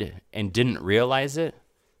did and didn't realize it,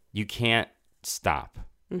 you can't stop.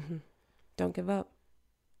 Mm-hmm. Don't give up.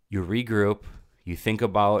 You regroup, you think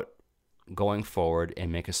about going forward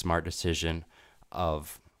and make a smart decision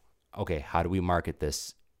of, okay, how do we market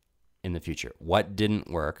this in the future? What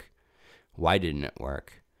didn't work? Why didn't it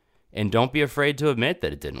work? And don't be afraid to admit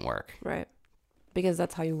that it didn't work. Right. Because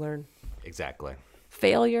that's how you learn. Exactly.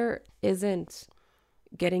 Failure isn't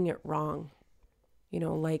getting it wrong. You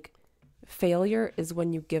know, like failure is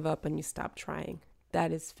when you give up and you stop trying.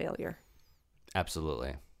 That is failure.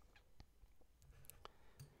 Absolutely.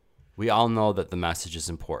 We all know that the message is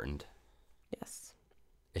important. Yes.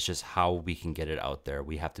 It's just how we can get it out there.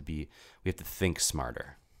 We have to think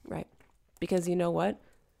smarter. Right. Because you know what?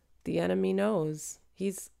 The enemy knows.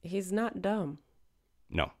 He's not dumb.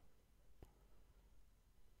 No.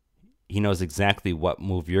 He knows exactly what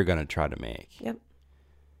move you're going to try to make. Yep.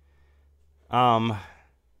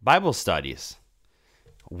 Bible studies.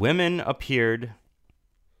 Women appeared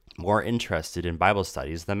more interested in Bible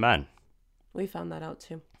studies than men. We found that out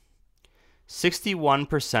too.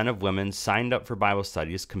 61% of women signed up for Bible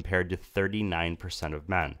studies compared to 39% of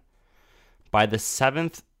men. By the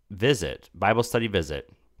 7th Bible study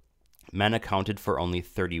visit, men accounted for only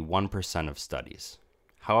 31% of studies.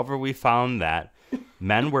 However, we found that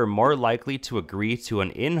men were more likely to agree to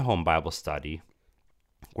an in-home Bible study,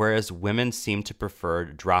 whereas women seemed to prefer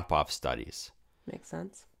drop-off studies. Makes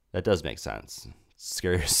sense. That does make sense.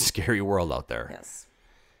 Scary world out there. Yes.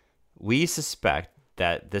 We suspect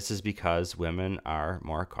that this is because women are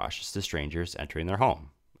more cautious to strangers entering their home.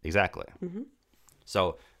 Exactly. Mm-hmm.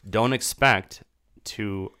 So don't expect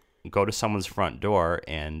to go to someone's front door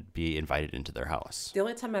and be invited into their house. The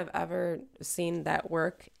only time I've ever seen that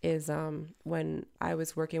work is when I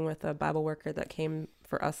was working with a Bible worker that came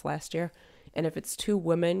for us last year. And if it's two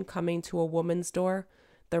women coming to a woman's door,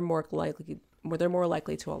 they're more likely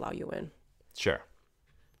to allow you in. Sure.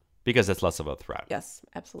 Because it's less of a threat. Yes,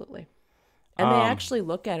 absolutely. And they actually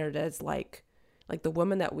look at it as like the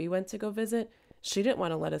woman that we went to go visit, she didn't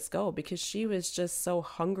want to let us go because she was just so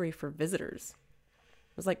hungry for visitors.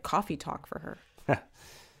 It was like coffee talk for her.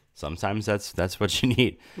 Sometimes that's what you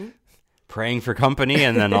need. Mm-hmm. Praying for company,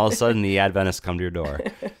 and then all of a sudden the Adventists come to your door.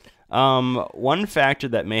 One factor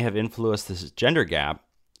that may have influenced this gender gap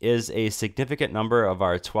is a significant number of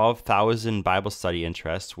our 12,000 Bible study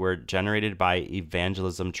interests were generated by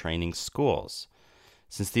evangelism training schools.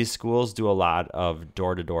 Since these schools do a lot of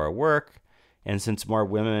door-to-door work, and since more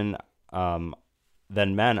women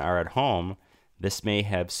than men are at home, this may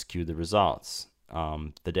have skewed the results.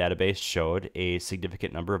 The database showed a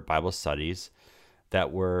significant number of Bible studies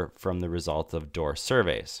that were from the result of door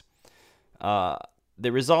surveys.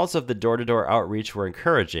 The results of the door-to-door outreach were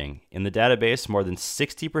encouraging. In the database, more than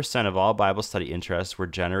 60% of all Bible study interests were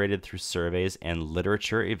generated through surveys and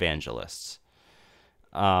literature evangelists.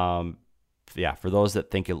 For those that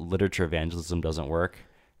think literature evangelism doesn't work,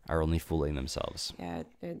 are only fooling themselves. Yeah.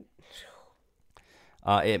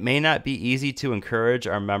 It may not be easy to encourage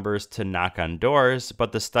our members to knock on doors,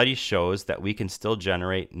 but the study shows that we can still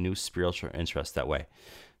generate new spiritual interest that way.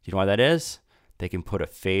 Do you know why that is? They can put a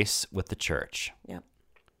face with the church. Yep.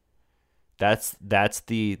 That's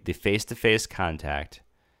the face-to-face contact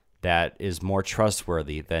that is more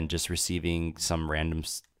trustworthy than just receiving some random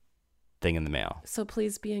thing in the mail. So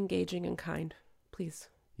please be engaging and kind. Please.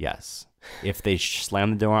 Yes. If they slam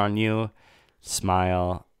the door on you,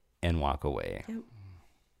 smile and walk away. Yep.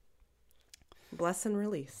 Bless and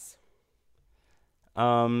release.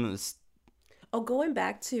 Going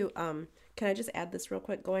back to, can I just add this real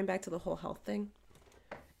quick? Going back to the whole health thing.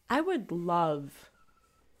 I would love,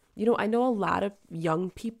 I know a lot of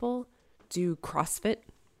young people do CrossFit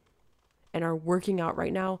and are working out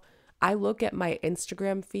right now. I look at my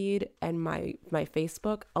Instagram feed and my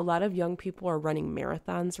Facebook. A lot of young people are running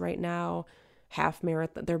marathons right now, half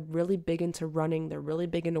marathon. They're really big into running. They're really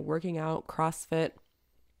big into working out, CrossFit.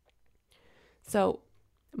 So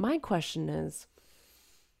my question is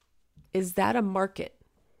that a market?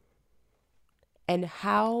 And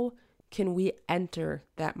how can we enter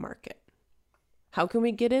that market? How can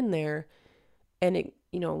we get in there and,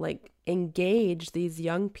 engage these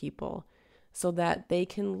young people so that they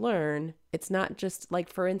can learn? It's not just like,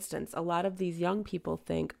 for instance, a lot of these young people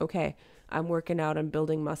think, okay, I'm working out, I'm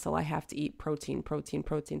building muscle, I have to eat protein.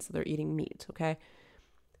 So they're eating meat, okay?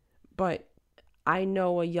 But I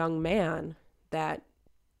know a young man that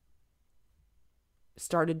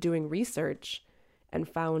started doing research and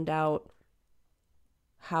found out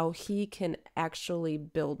how he can actually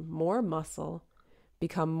build more muscle,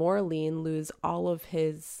 become more lean, lose all of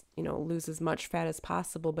his, lose as much fat as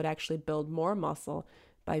possible, but actually build more muscle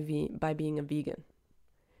by being a vegan.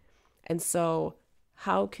 And so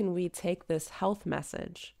how can we take this health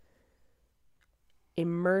message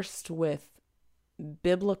immersed with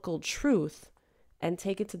biblical truth and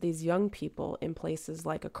take it to these young people in places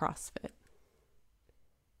like a CrossFit?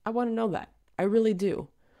 I want to know that. I really do.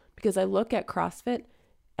 Because I look at CrossFit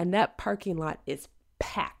and that parking lot is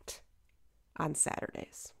packed on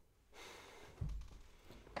Saturdays.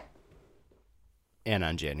 And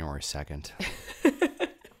on January 2nd.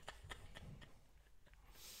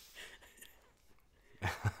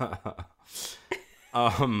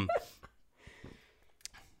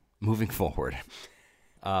 Moving forward.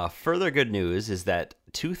 Further good news is that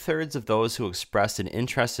 2/3 of those who expressed an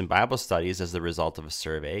interest in Bible studies as the result of a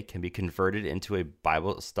survey can be converted into a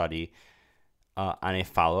Bible study on a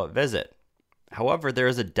follow-up visit. However, there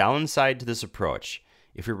is a downside to this approach.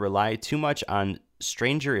 If we rely too much on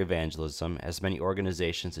stranger evangelism, as many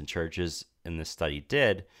organizations and churches in this study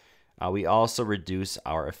did, we also reduce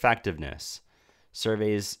our effectiveness.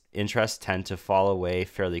 Surveys' interests tend to fall away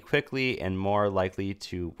fairly quickly and more likely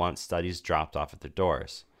to want studies dropped off at their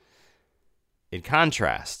doors. In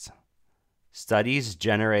contrast, studies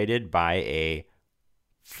generated by a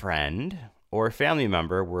friend or family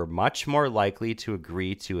member were much more likely to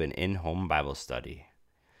agree to an in-home Bible study.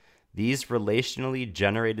 These relationally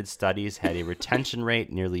generated studies had a retention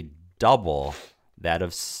rate nearly double that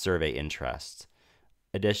of survey interest.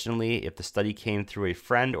 Additionally, if the study came through a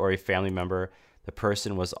friend or a family member, the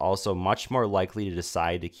person was also much more likely to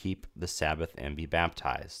decide to keep the Sabbath and be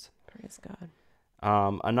baptized. Praise God.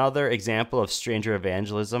 Another example of stranger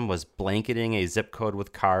evangelism was blanketing a zip code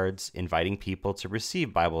with cards, inviting people to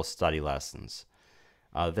receive Bible study lessons.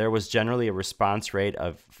 There was generally a response rate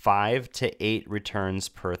of 5 to 8 returns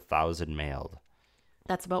per 1,000 mailed.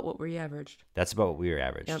 That's about what we averaged. That's about what we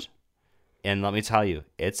averaged. Yep. And let me tell you,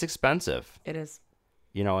 it's expensive. It is.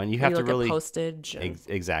 And you have to really... postage.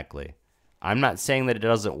 Exactly. I'm not saying that it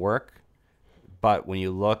doesn't work, but when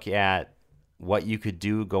you look at what you could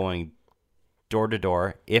do going door to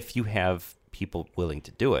door, if you have people willing to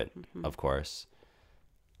do it, of course,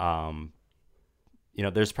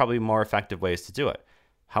 there's probably more effective ways to do it.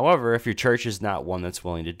 However, if your church is not one that's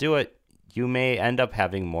willing to do it, you may end up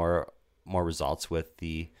having more results with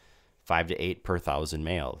the 5 to 8 per 1,000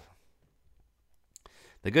 mailed.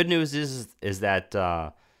 The good news is that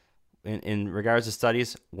in regards to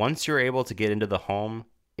studies, once you're able to get into the home,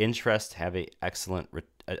 interests have an excellent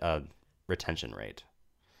retention rate.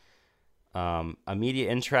 A media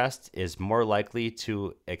interest is more likely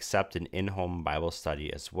to accept an in-home Bible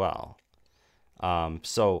study as well.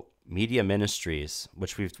 So media ministries,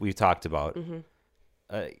 which we've talked about,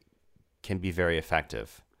 can be very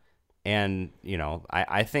effective. and,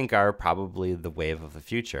 I think are probably the wave of the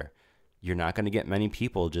future. You're not going to get many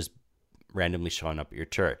people just randomly showing up at your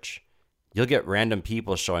church. You'll get random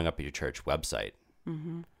people showing up at your church website.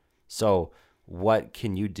 Mm-hmm. So what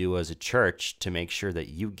can you do as a church to make sure that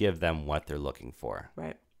you give them what they're looking for?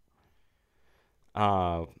 Right.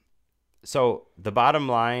 So the bottom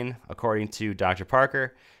line, according to Dr.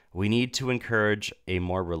 Parker, we need to encourage a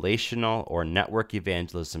more relational or network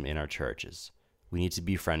evangelism in our churches. We need to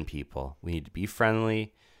befriend people. We need to be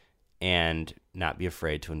friendly and not be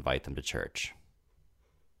afraid to invite them to church.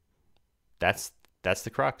 That's the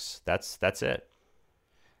crux. That's it.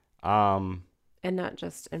 And not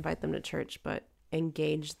just invite them to church, but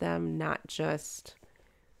engage them, not just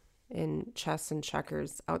in chess and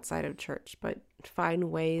checkers outside of church, but find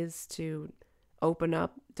ways to open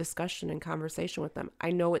up discussion and conversation with them. I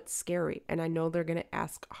know it's scary, and I know they're going to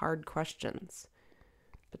ask hard questions,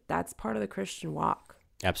 but that's part of the Christian walk.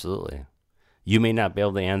 Absolutely. You may not be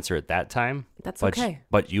able to answer it that time. That's okay.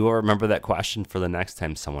 But you will remember that question for the next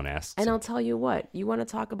time someone asks. And I'll tell you what, you want to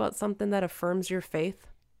talk about something that affirms your faith?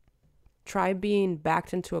 Try being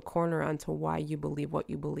backed into a corner onto why you believe what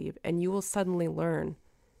you believe, and you will suddenly learn,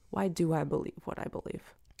 why do I believe what I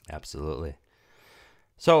believe? Absolutely.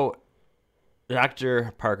 So,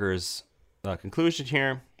 Dr. Parker's conclusion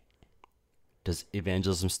here, does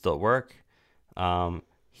evangelism still work?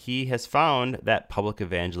 He has found that public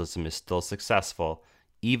evangelism is still successful,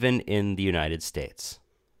 even in the United States.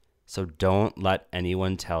 So don't let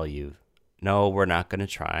anyone tell you, no, we're not going to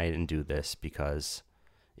try and do this because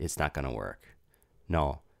it's not going to work.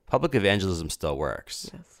 No, public evangelism still works.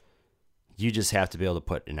 Yes. You just have to be able to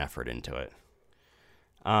put an effort into it.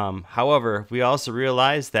 However, we also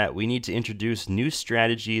realize that we need to introduce new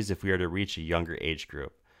strategies if we are to reach a younger age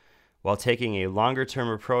group, while taking a longer-term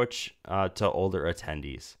approach to older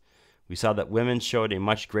attendees. We saw that women showed a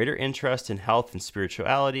much greater interest in health and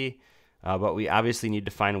spirituality, but we obviously need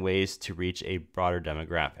to find ways to reach a broader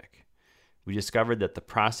demographic. We discovered that the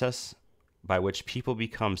process by which people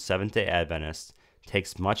become Seventh-day Adventists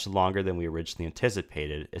takes much longer than we originally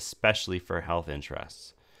anticipated, especially for health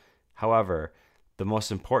interests. However, the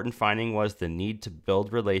most important finding was the need to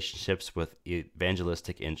build relationships with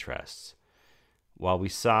evangelistic interests. We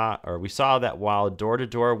saw that while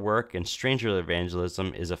door-to-door work and stranger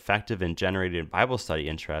evangelism is effective in generating Bible study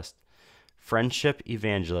interest, friendship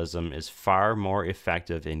evangelism is far more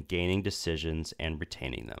effective in gaining decisions and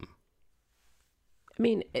retaining them. I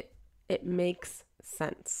mean, it makes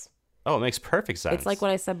sense. Oh, it makes perfect sense. It's like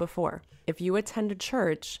what I said before. If you attend a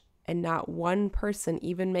church and not one person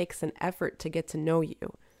even makes an effort to get to know you,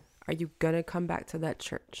 are you going to come back to that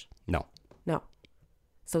church? No.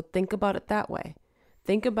 So think about it that way.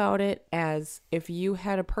 Think about it as if you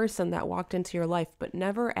had a person that walked into your life but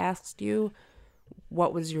never asked you,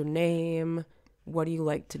 what was your name? What do you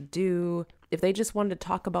like to do? If they just wanted to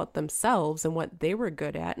talk about themselves and what they were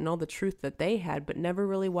good at and all the truth that they had, but never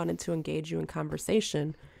really wanted to engage you in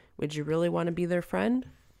conversation, would you really want to be their friend?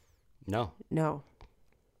 No.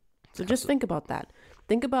 So just think about that.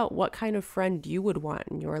 Think about what kind of friend you would want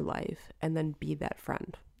in your life and then be that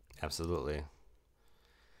friend. Absolutely.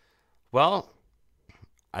 Well,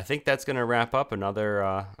 I think that's going to wrap up another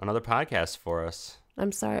podcast for us.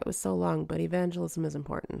 I'm sorry it was so long, but evangelism is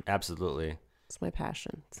important. Absolutely. It's my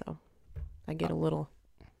passion, so I get a little.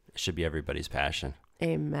 It should be everybody's passion.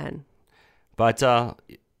 Amen. But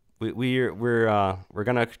we're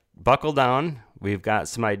gonna buckle down. We've got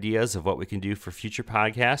some ideas of what we can do for future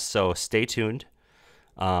podcasts, so stay tuned.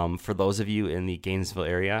 For those of you in the Gainesville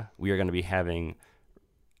area, we are going to be having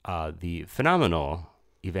the phenomenal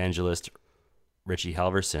evangelist Richie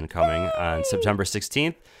Halverson coming on September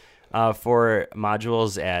 16th for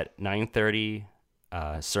modules at 9:30,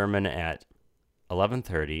 sermon at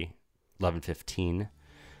 11:30, 11:15,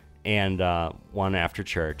 and one after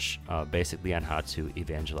church, basically on how to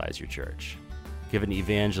evangelize your church. Give an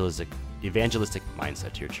evangelistic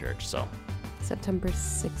mindset to your church. So September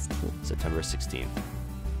 16th.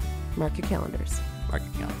 Mark your calendars.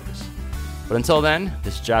 But until then,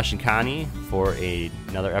 this is Josh and Connie for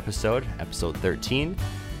another episode 13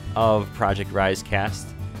 of Project Rise Cast,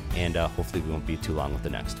 and hopefully we won't be too long with the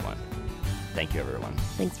next one. Thank you, everyone.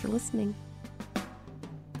 Thanks for listening.